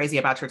so crazy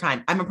about your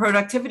time. I'm a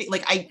productivity.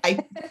 Like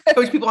I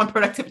coach people on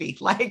productivity.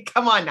 Like,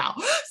 come on now.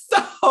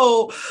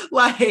 So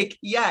like,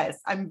 yes,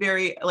 I'm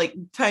very like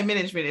time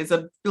management is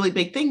a really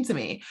big thing to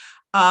me.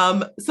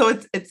 So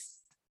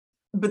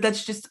but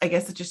that's just, I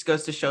guess it just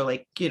goes to show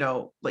like,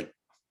 like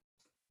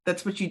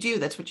that's what you do.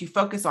 That's what you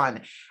focus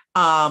on.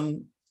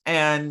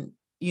 And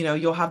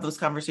you'll have those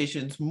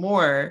conversations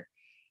more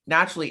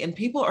naturally. And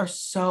people are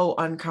so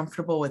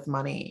uncomfortable with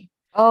money.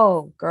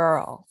 Oh,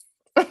 girl.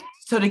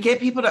 So to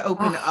get people to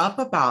open up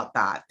about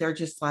that, they're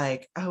just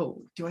like,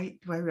 oh, do I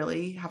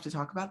really have to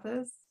talk about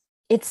this?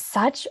 It's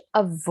such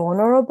a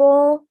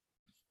vulnerable,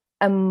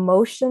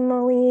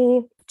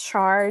 emotionally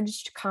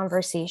charged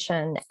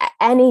conversation,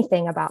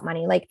 anything about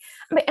money. Like,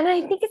 and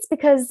I think it's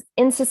because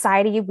in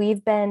society,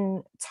 we've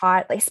been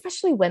taught, like,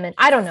 especially women,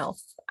 I don't know,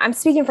 I'm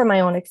speaking from my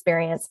own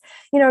experience.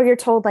 You're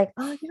told like,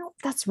 oh,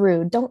 that's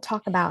rude. Don't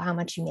talk about how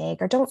much you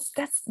make, or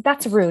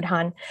that's rude,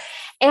 hon.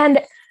 And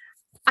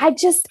I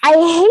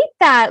hate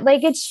that.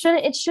 Like, it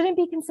shouldn't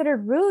be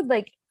considered rude.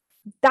 Like,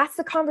 that's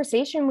the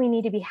conversation we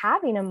need to be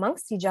having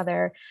amongst each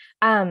other.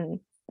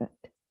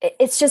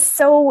 It's just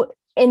so,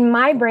 in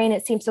my brain,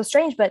 it seems so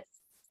strange, but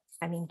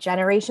I mean,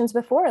 generations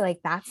before,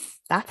 like that's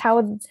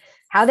how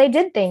they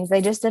did things.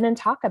 They just didn't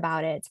talk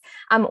about it.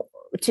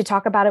 To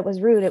talk about it was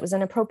rude. It was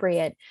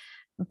inappropriate.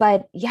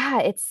 But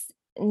yeah, it's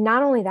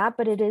not only that,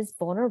 but it is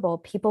vulnerable.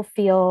 People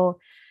feel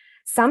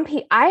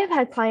I have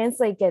had clients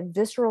like get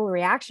visceral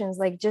reactions,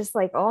 like just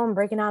like, oh, I'm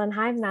breaking out in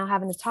hives now,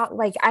 having to talk.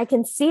 Like, I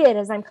can see it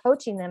as I'm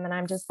coaching them, and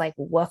I'm just like,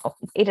 whoa,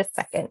 wait a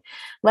second.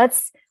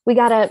 We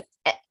gotta,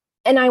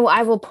 and I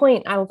will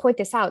point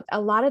this out. A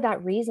lot of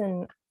that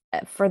reason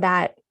for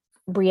that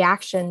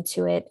reaction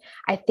to it,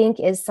 I think,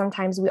 is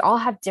sometimes we all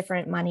have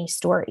different money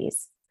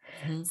stories.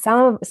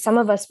 Mm-hmm. Some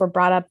of us were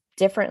brought up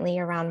differently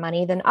around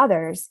money than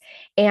others,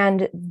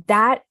 and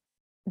that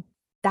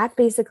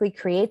basically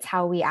creates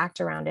how we act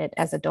around it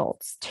as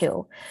adults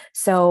too.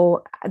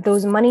 So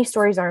those money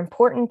stories are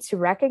important to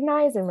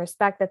recognize and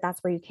respect, that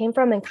that's where you came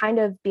from, and kind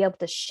of be able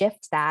to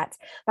shift that.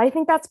 But I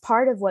think that's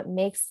part of what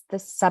makes the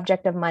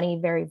subject of money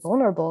very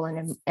vulnerable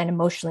and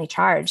emotionally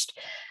charged.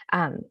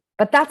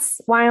 But that's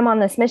why I'm on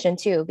this mission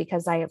too,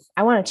 because I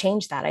want to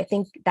change that. I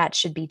think that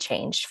should be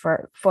changed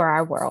for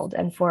our world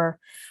and for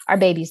our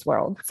baby's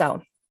world.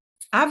 So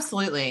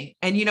absolutely.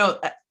 And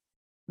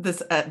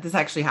this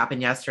actually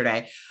happened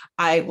yesterday.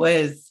 I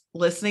was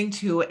listening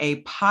to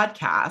a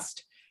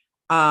podcast.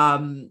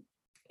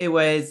 It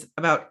was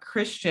about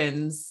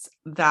Christians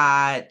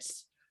that,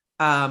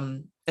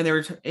 and they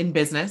were in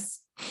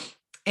business,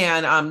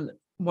 and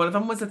one of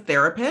them was a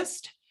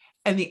therapist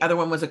and the other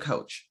one was a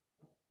coach.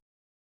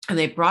 And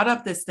they brought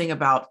up this thing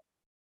about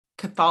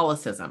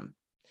Catholicism,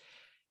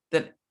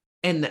 that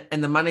and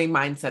the money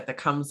mindset that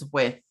comes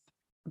with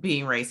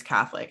being raised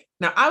Catholic.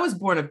 Now, I was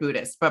born a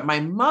Buddhist, but my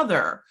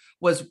mother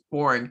was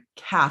born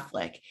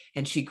Catholic,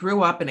 and she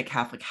grew up in a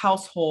Catholic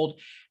household,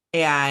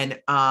 and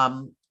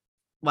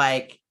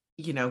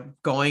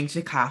going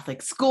to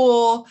Catholic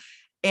school.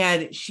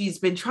 And she's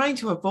been trying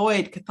to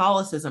avoid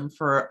Catholicism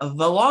for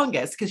the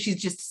longest because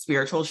she's just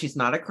spiritual. She's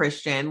not a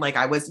Christian. Like,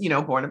 I was,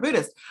 born a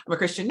Buddhist. I'm a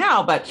Christian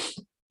now, but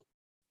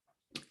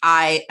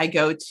I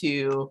go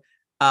to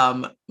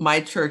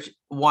my church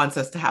wants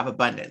us to have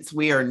abundance.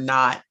 We are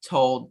not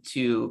told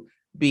to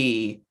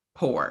be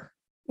poor,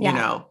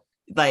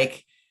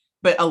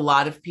 but a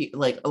lot of people,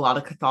 like a lot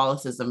of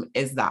Catholicism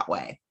is that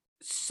way.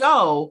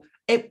 So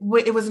it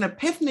was an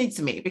epiphany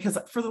to me, because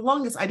for the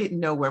longest, I didn't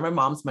know where my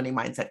mom's money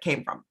mindset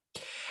came from.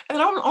 And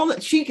then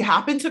she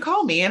happened to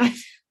call me, and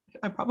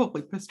I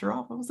probably pissed her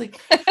off. I was like,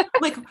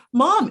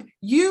 Mom,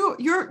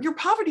 your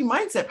poverty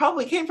mindset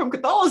probably came from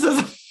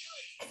Catholicism.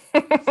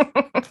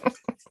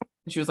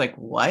 She was like,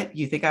 what?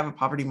 You think I have a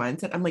poverty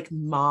mindset? I'm like,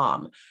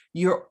 Mom,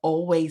 you're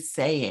always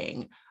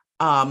saying,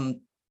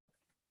 I'm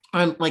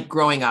like,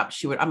 growing up,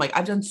 I'm like,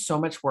 I've done so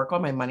much work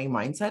on my money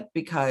mindset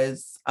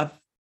because of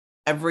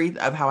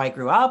how I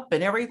grew up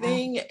and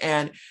everything.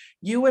 And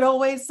you would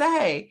always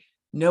say,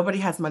 nobody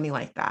has money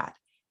like that.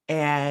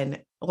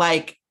 And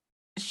like,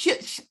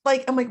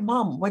 I'm like,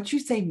 Mom, what you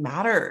say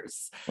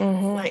matters.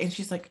 Mm-hmm. And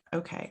she's like,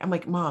 okay. I'm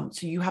like, Mom,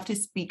 so you have to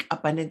speak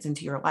abundance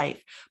into your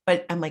life.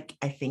 But I'm like,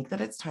 I think that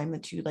it's time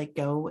that you like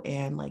go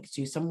and like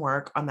do some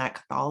work on that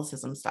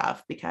Catholicism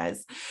stuff,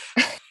 because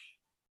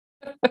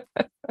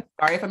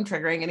sorry if I'm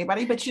triggering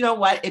anybody, but you know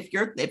what? If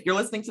you're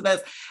listening to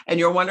this and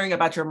you're wondering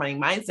about your money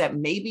mindset,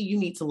 maybe you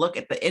need to look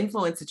at the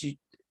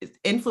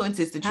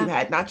influences that you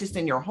had, not just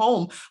in your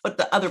home, but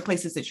the other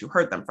places that you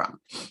heard them from.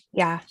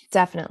 Yeah,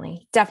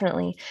 definitely.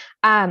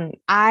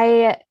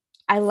 I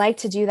like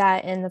to do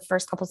that in the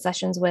first couple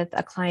sessions with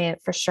a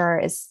client, for sure,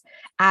 is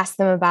ask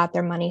them about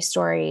their money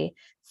story,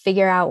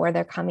 figure out where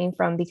they're coming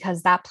from,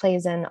 because that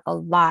plays in a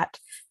lot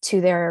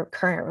to their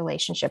current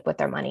relationship with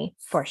their money,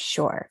 for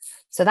sure.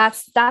 So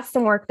that's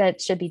some work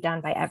that should be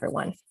done by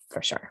everyone,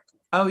 for sure.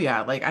 Oh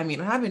yeah. Like, I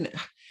mean,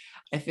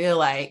 I feel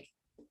like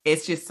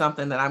it's just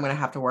something that I'm going to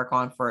have to work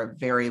on for a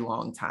very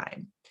long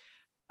time.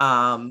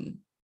 Um,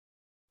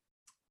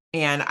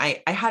 and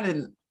I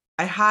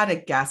had a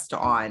guest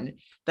on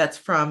that's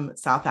from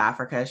South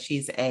Africa.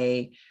 She's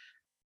a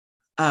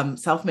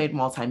self-made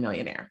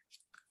multimillionaire,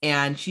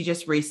 and she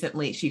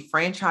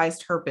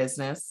franchised her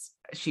business.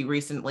 She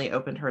recently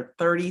opened her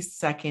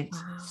 32nd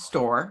Wow.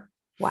 store.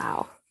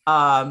 Wow.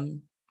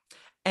 Um,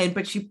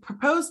 but she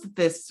proposed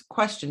this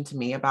question to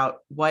me about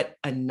what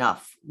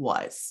enough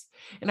was.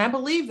 And I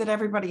believe that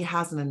everybody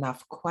has an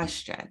enough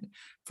question.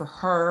 For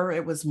her,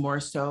 it was more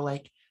so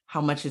like,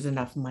 how much is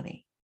enough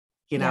money?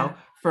 Yeah.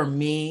 For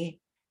me,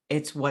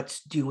 it's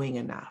what's doing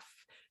enough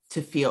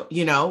to feel,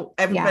 Yeah.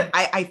 everybody,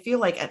 I feel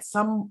like at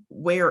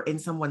somewhere in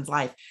someone's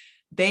life,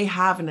 they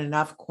have an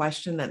enough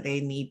question that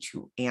they need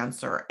to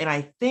answer. And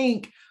I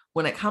think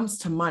when it comes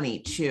to money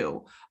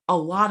too, a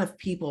lot of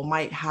people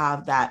might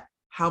have that,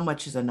 how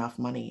much is enough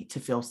money to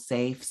feel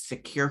safe,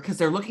 secure, because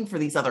they're looking for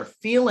these other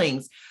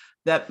feelings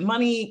that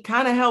money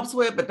kind of helps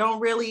with, but don't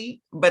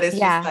really, but it's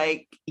just Yeah.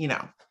 like,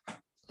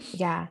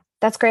 Yeah.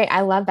 That's great.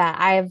 I love that.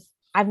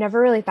 I've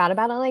never really thought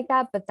about it like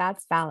that, but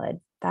that's valid.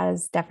 That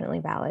is definitely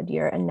valid.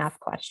 Your enough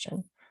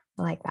question.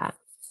 I like that.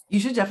 you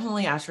should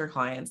definitely ask your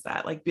clients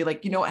that, like, be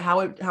like,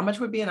 how much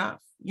would be enough,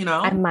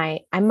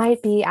 I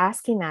might be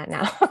asking that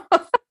now.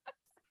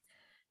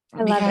 I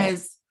love it.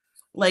 because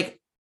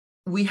like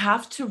we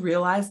have to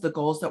realize the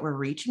goals that we're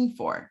reaching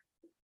for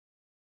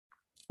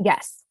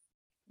Yes.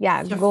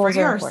 Yeah. to Goals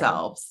free are important.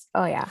 ourselves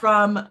Oh yeah.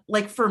 from,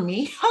 like, for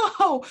me,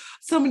 oh,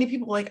 so many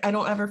people, like, I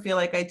don't ever feel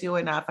like I do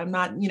enough. I'm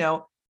not,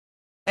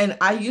 and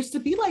I used to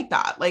be like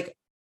that. Like,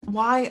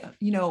 why,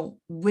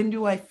 when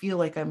do I feel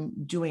like I'm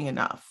doing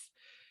enough?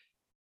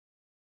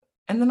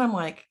 And then I'm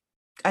like,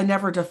 I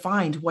never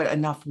defined what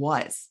enough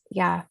was.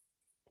 Yeah.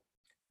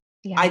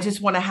 I Yeah.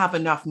 just want to have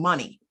enough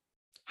money.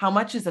 How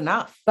much is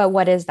enough? But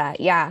what is that?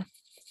 Yeah.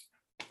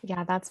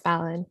 Yeah, that's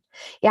valid.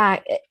 Yeah,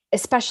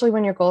 especially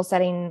when you're goal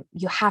setting,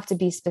 you have to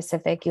be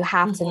specific.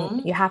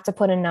 Mhm. You have to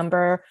put a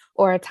number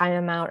or a time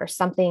amount or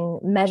something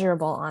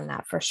measurable on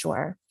that for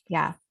sure.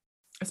 Yeah.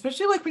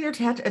 Especially like when you're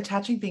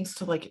attaching things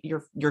to like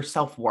your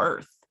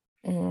self-worth.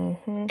 Hmm.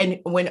 And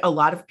when a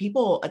lot of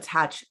people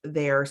attach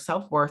their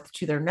self-worth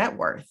to their net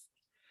worth,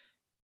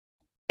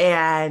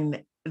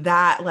 and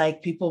that,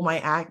 like, people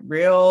might act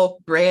real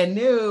brand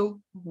new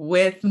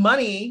with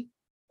money,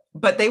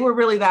 but they were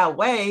really that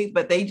way,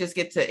 but they just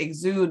get to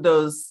exude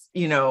those,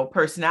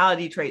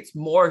 personality traits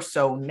more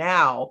so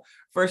now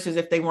versus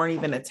if they weren't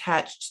even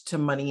attached to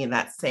money in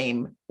that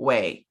same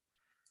way.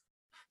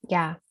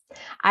 Yeah.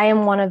 I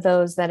am one of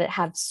those that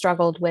have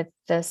struggled with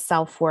the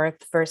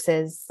self-worth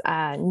versus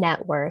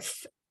net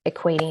worth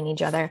equating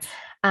each other.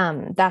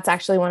 That's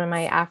actually one of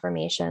my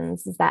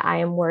affirmations, is that I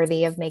am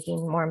worthy of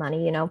making more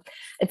money.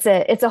 It's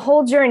a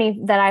whole journey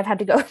that I've had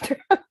to go through.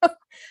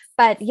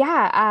 But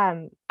yeah,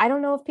 I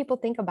don't know if people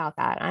think about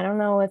that. I don't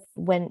know if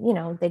when,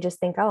 they just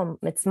think, oh,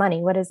 it's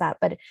money. What is that?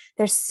 But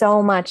there's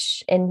so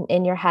much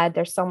in your head.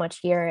 There's so much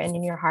here and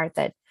in your heart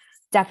that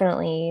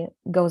definitely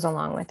goes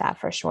along with that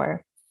for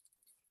sure.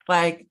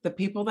 Like the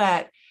people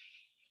that,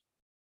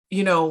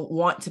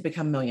 want to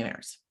become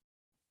millionaires.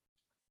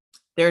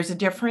 There's a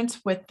difference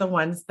with the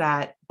ones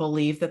that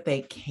believe that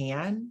they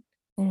can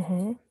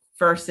Hmm.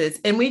 versus,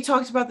 and we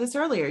talked about this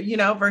earlier,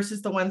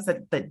 versus the ones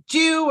that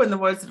do, and the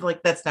ones that are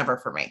like, that's never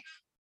for me.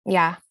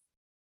 Yeah.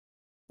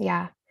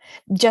 Yeah.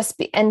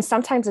 And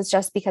sometimes it's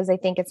just because they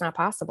think it's not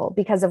possible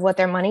because of what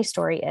their money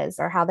story is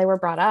or how they were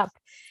brought up.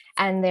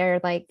 And they're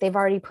like, they've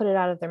already put it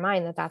out of their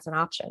mind that that's an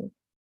option.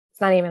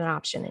 It's not even an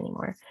option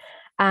anymore.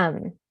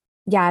 Um,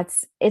 yeah,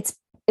 it's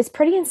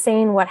pretty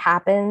insane what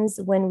happens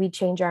when we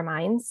change our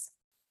minds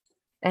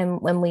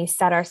and when we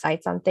set our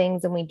sights on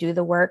things and we do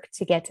the work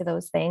to get to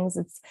those things.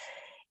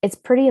 It's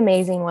pretty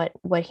amazing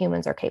what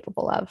humans are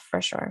capable of,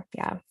 for sure.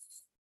 Yeah.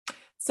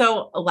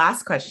 So,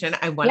 last question,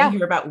 I want to Yeah.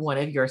 hear about one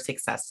of your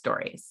success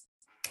stories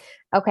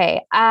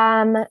Okay.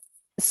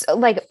 So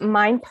like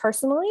mine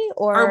personally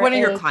or or one of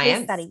your a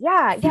case study? clients.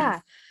 Yeah, yeah.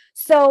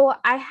 So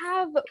I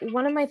have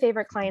one of my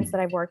favorite clients that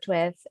I've worked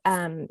with.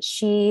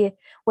 She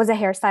was a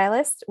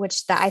hairstylist,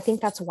 which I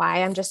think that's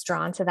why I'm just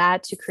drawn to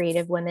that, to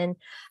creative women.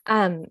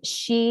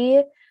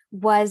 She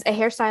was a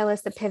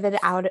hairstylist that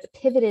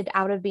pivoted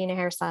out of being a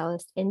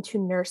hairstylist into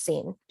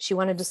nursing. She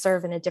wanted to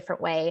serve in a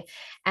different way.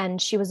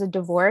 And she was a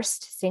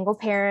divorced single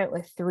parent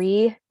with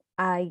three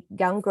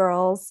young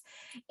girls,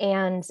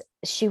 and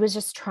she was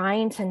just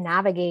trying to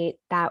navigate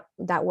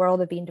that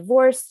world of being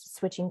divorced,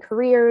 switching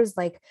careers,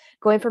 like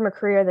going from a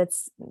career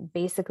that's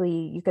basically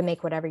you can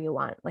make whatever you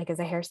want. Like as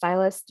a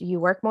hairstylist, you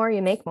work more,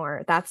 you make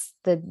more. That's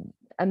the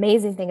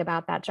amazing thing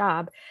about that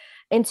job.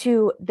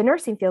 Into the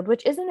nursing field,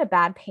 which isn't a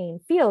bad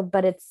paying field,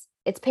 but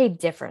it's paid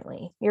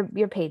differently.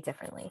 You're paid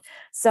differently.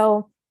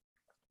 So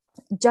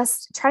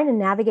just trying to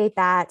navigate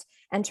that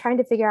and trying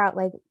to figure out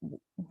like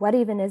what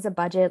even is a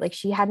budget. Like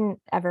she hadn't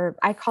ever,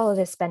 I call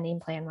it a spending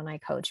plan when I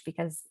coach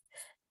because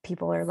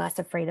people are less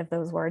afraid of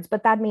those words,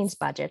 but that means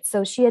budget.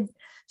 So she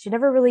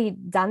never really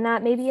done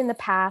that, maybe in the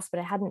past, but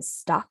it hadn't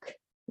stuck.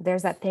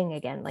 there's that thing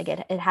again. Like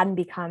it hadn't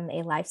become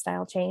a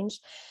lifestyle change.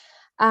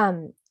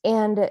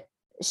 And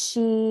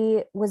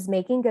she was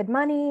making good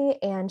money,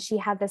 and she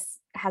has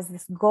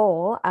this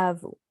goal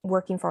of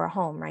working for a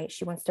home, right?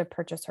 She wants to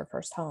purchase her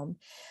first home.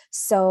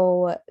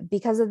 So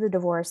because of the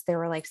divorce, there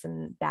were like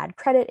some bad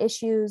credit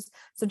issues.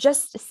 So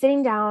just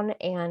sitting down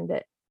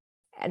and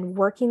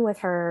working with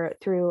her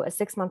through a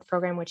 6-month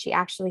program, which she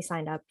actually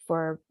signed up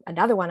for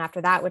another one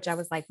after that, which I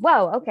was like,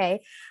 whoa,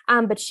 okay.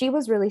 But she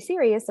was really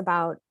serious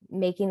about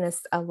making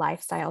this a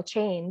lifestyle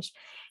change.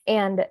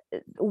 And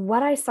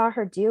what I saw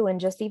her do in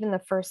just even the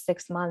first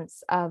 6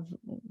 months of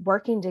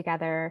working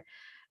together,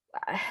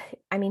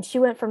 I mean, she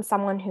went from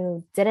someone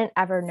who didn't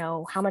ever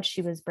know how much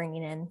she was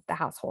bringing in the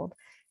household,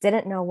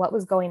 didn't know what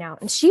was going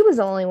out. And she was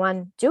the only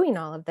one doing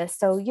all of this.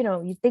 So,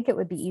 you'd think it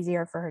would be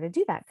easier for her to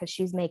do that because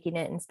she's making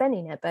it and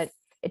spending it, but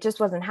it just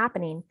wasn't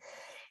happening.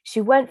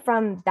 She went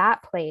from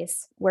that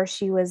place where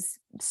she was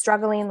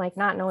struggling, like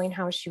not knowing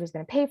how she was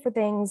going to pay for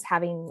things,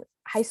 having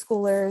high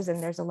schoolers,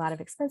 and there's a lot of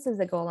expenses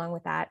that go along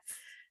with that.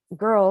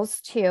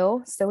 Girls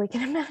too. So we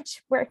can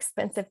imagine we're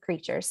expensive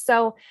creatures.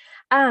 So,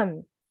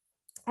 and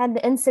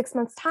in 6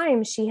 months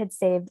time, she had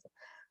saved,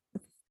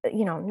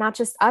 not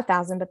just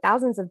 $1,000, but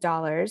thousands of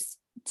dollars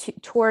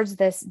towards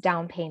this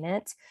down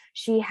payment.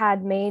 She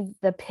had made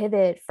the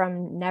pivot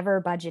from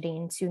never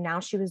budgeting to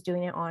now she was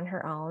doing it on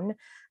her own,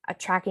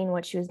 tracking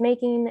what she was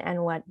making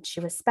and what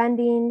she was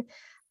spending,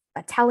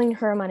 telling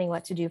her money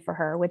what to do for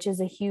her, which is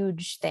a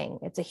huge thing.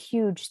 It's a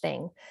huge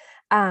thing.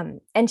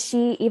 And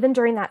she, even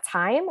during that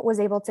time, was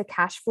able to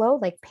cash flow,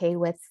 like pay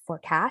for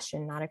cash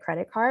and not a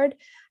credit card,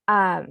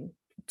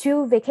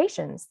 2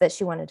 vacations that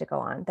she wanted to go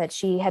on that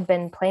she had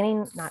been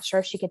planning, not sure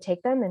if she could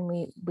take them.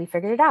 And we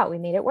figured it out. We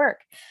made it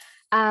work.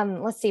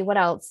 Let's see what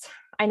else.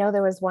 I know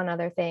there was one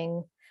other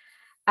thing.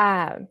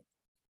 Oh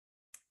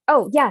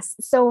yes.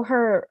 So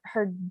her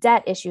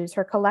debt issues,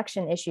 her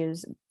collection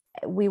issues,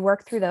 we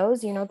worked through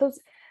those,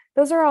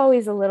 those are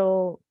always a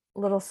little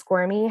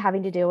squirmy,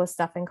 having to deal with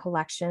stuff in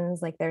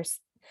collections. Like there's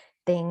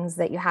things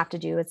that you have to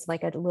do. It's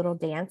like a little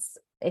dance,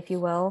 if you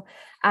will.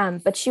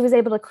 But she was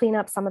able to clean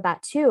up some of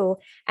that too,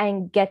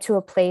 and get to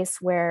a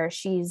place where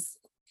she's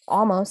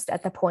almost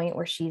at the point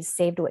where she's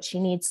saved what she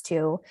needs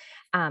to,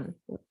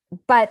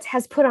 but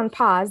has put on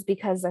pause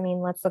because, I mean,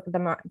 let's look at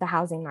the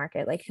housing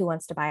market. Like, who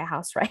wants to buy a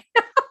house right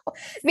now?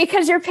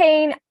 Because you're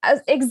paying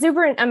an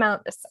exuberant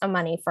amount of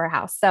money for a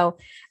house. So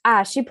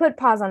she put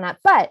pause on that,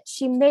 but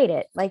she made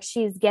it. Like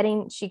she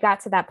got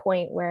to that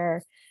point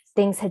where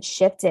things had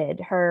shifted.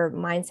 Her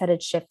mindset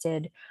had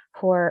shifted,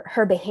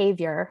 her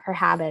behavior, her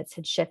habits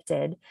had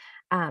shifted.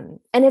 And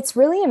it's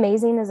really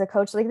amazing as a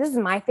coach. Like, this is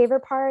my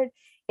favorite part,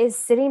 is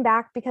sitting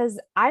back, because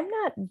I'm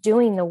not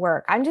doing the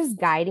work. I'm just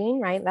guiding,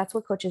 right? That's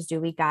what coaches do.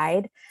 We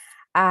guide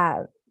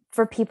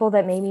for people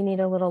that maybe need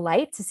a little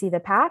light to see the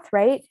path,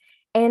 right?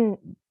 And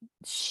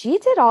she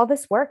did all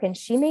this work and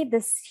she made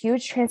this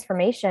huge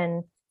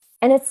transformation.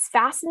 And it's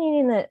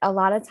fascinating that a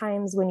lot of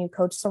times when you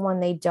coach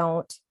someone, they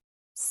don't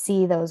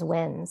see those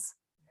wins.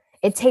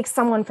 It takes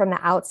someone from the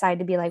outside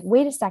to be like,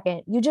 wait a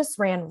second, you just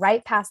ran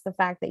right past the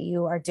fact that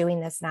you are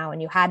doing this now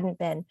and you hadn't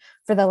been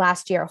for the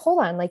last year.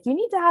 Hold on, like you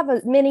need to have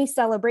a mini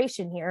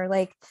celebration here.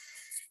 Like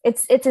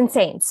it's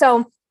insane.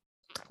 So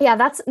yeah,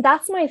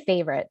 that's my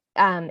favorite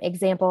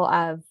example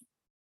of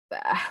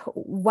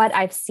what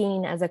I've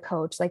seen as a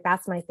coach. Like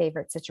that's my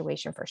favorite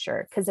situation for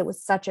sure, because it was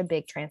such a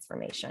big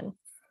transformation.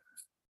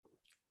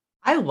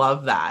 I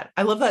love that.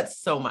 I love that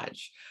so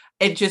much.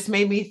 It just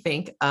made me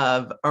think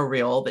of a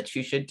reel that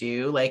you should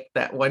do, like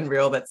that one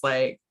reel that's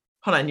like,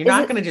 hold on, you're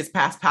not going to just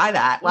pass by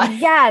that. Like,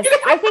 yes,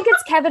 I think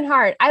it's Kevin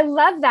Hart. I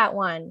love that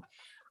one.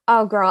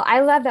 Oh, girl,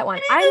 I love that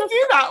one. I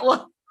do that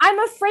one. I'm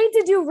afraid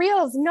to do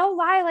reels. No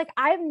lie. Like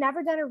I've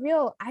never done a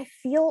reel. I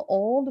feel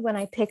old when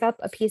I pick up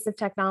a piece of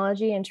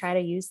technology and try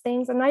to use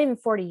things. I'm not even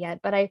 40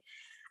 yet, but I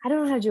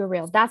don't know how to do a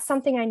reel. That's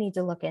something I need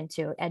to look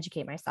into,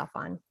 educate myself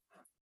on.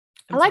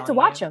 I like to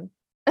watch them.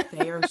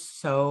 They are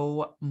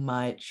so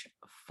much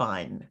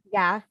fun.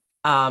 Yeah.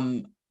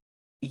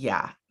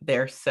 Yeah,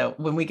 they're so,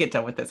 when we get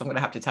done with this, I'm going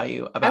to have to tell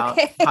you about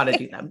how to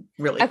do them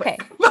really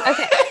quick.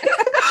 Okay.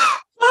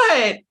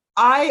 But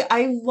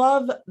I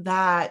love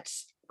that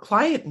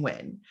client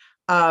win.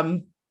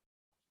 And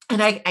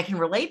I can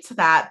relate to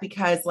that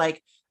because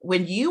like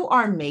when you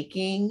are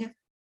making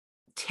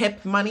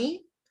tip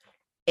money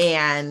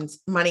and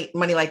money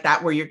like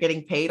that, where you're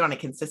getting paid on a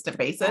consistent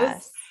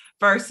basis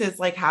versus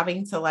like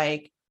having to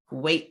like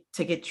wait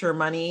to get your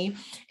money,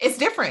 it's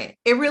different.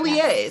 It really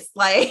is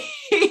like,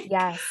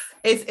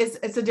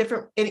 it's a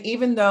different, and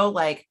even though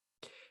like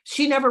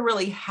she never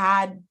really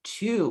had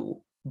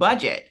to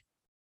budget,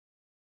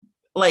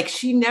 like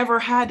she never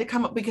had to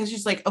come up, because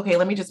she's like, okay,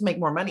 let me just make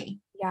more money.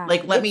 Yeah.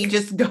 Like, let me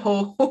just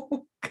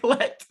go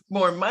collect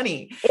more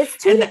money. It's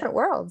two different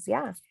worlds.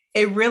 Yeah.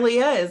 It really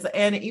is.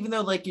 And even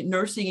though like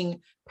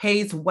nursing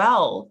pays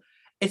well,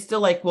 it's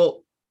still like,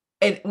 well,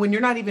 and when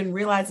you're not even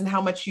realizing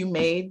how much you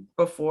made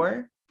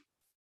before,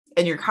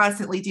 and you're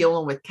constantly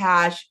dealing with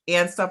cash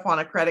and stuff on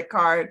a credit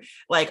card,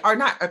 like, or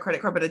not a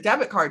credit card, but a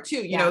debit card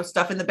too, you know,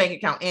 stuff in the bank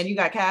account and you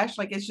got cash.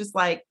 Like, it's just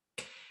like,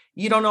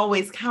 you don't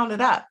always count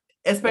it up,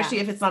 especially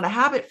if it's not a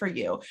habit for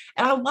you.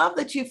 And I love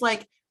that you've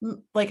like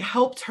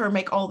helped her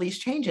make all these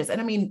changes. And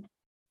I mean,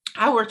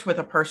 I worked with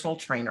a personal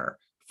trainer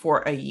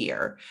for a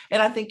year,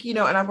 and I think, you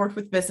know, and I've worked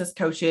with business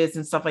coaches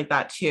and stuff like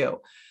that too.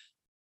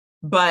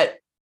 But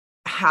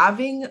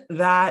having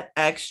that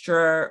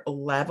extra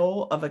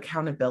level of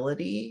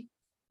accountability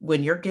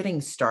when you're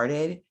getting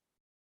started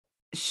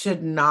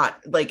should not,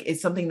 like,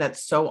 it's something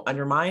that's so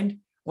undermined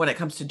when it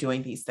comes to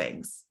doing these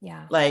things.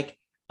 Yeah. Like,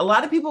 a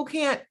lot of people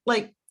can't,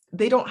 like,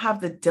 they don't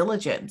have the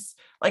diligence.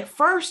 Like,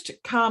 first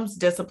comes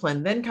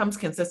discipline, then comes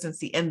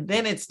consistency, and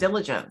then it's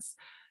diligence.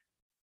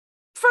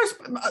 First,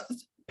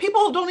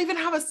 people don't even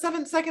have a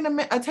 7-second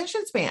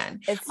attention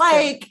span. It's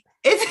like,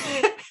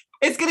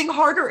 it's getting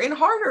harder and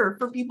harder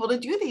for people to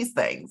do these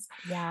things.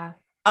 Yeah.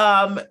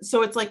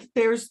 So it's like,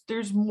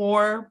 there's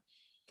more,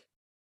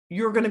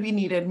 you're going to be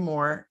needed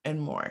more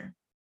and more.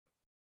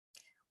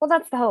 Well,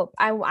 that's the hope.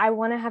 I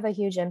want to have a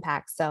huge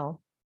impact. So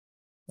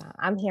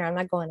I'm here. I'm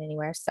not going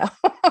anywhere. So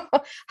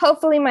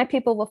hopefully my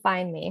people will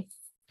find me.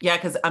 Yeah.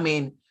 Cause I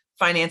mean,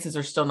 finances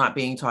are still not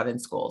being taught in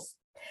schools.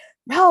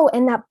 No.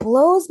 And that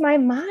blows my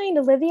mind,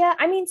 Olivia.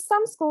 I mean,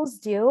 some schools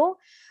do,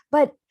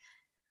 but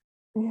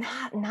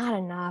not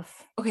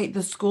enough. Okay.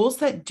 The schools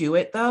that do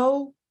it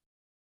though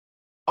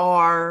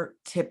are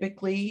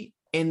typically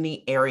in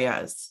the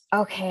areas.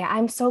 Okay.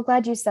 I'm so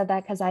glad you said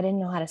that, because I didn't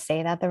know how to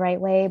say that the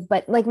right way.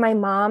 But like, my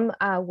mom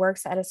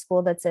works at a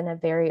school that's in a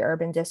very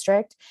urban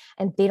district,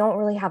 and they don't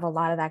really have a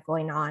lot of that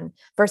going on,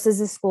 versus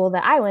the school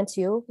that I went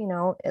to, you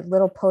know, a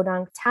little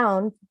podunk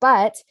town,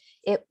 but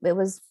it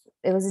was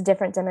a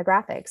different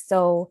demographic.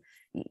 So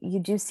you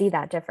do see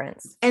that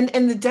difference. And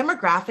the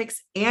demographics,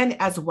 and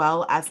as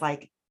well as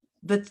like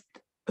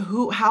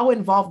how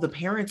involved the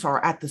parents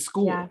are at the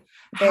school. Yeah,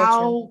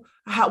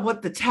 how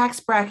what the tax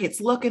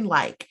brackets looking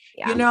like,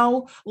 you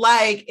know,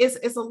 like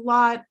it's a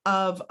lot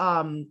of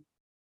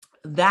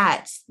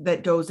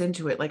that goes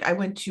into it. Like, I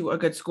went to a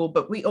good school,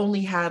 but we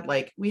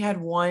had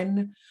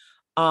one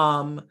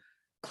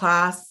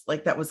class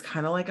like that was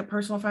kind of like a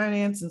personal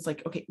finance, and it's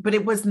like, okay, but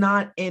it was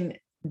not in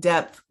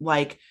depth.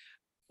 Like,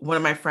 one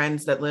of my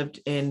friends that lived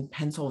in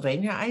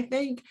Pennsylvania, I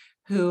think,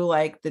 who,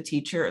 like,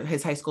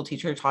 his high school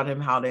teacher taught him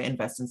how to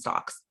invest in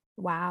stocks.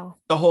 Wow.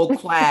 The whole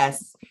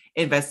class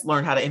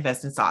learned how to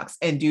invest in stocks,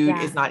 and dude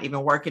is not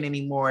even working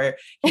anymore.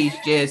 He's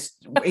just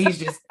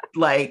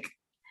like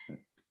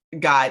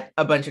got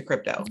a bunch of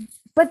crypto.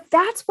 But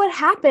that's what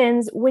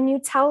happens when you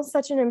tell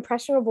such an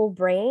impressionable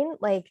brain,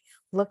 like,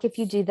 look, if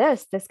you do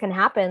this, this can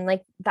happen.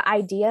 Like,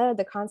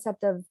 the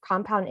concept of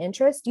compound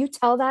interest, you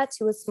tell that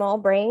to a small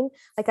brain,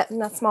 like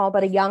not small,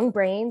 but a young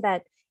brain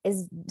that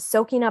is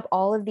soaking up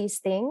all of these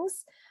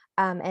things,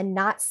 and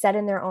not set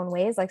in their own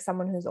ways, like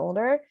someone who's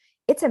older.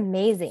 It's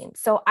amazing.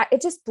 So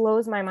it just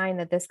blows my mind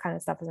that this kind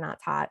of stuff is not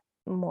taught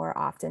more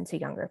often to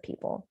younger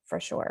people,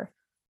 for sure.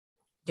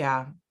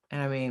 Yeah.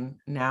 And I mean,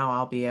 now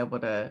I'll be able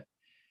to,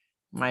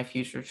 my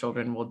future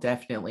children will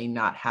definitely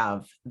not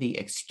have the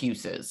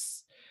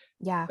excuses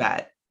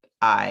that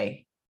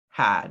I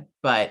had,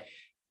 but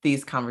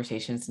these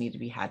conversations need to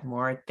be had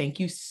more. Thank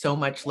you so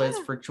much, Liz,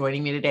 for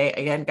joining me today.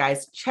 Again,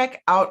 guys,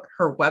 check out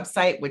her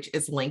website, which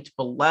is linked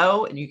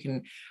below, and you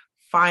can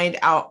find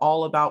out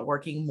all about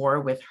working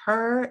more with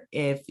her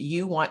if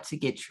you want to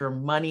get your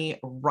money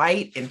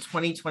right in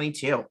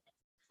 2022.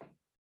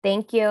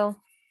 Thank you.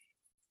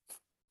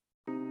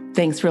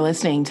 Thanks for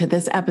listening to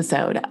this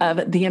episode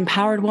of the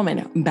Empowered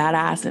Woman,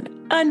 Badass and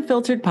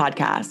Unfiltered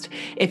podcast.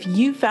 If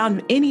you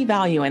found any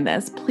value in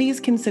this, please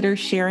consider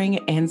sharing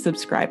and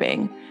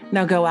subscribing.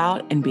 Now go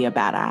out and be a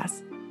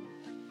badass.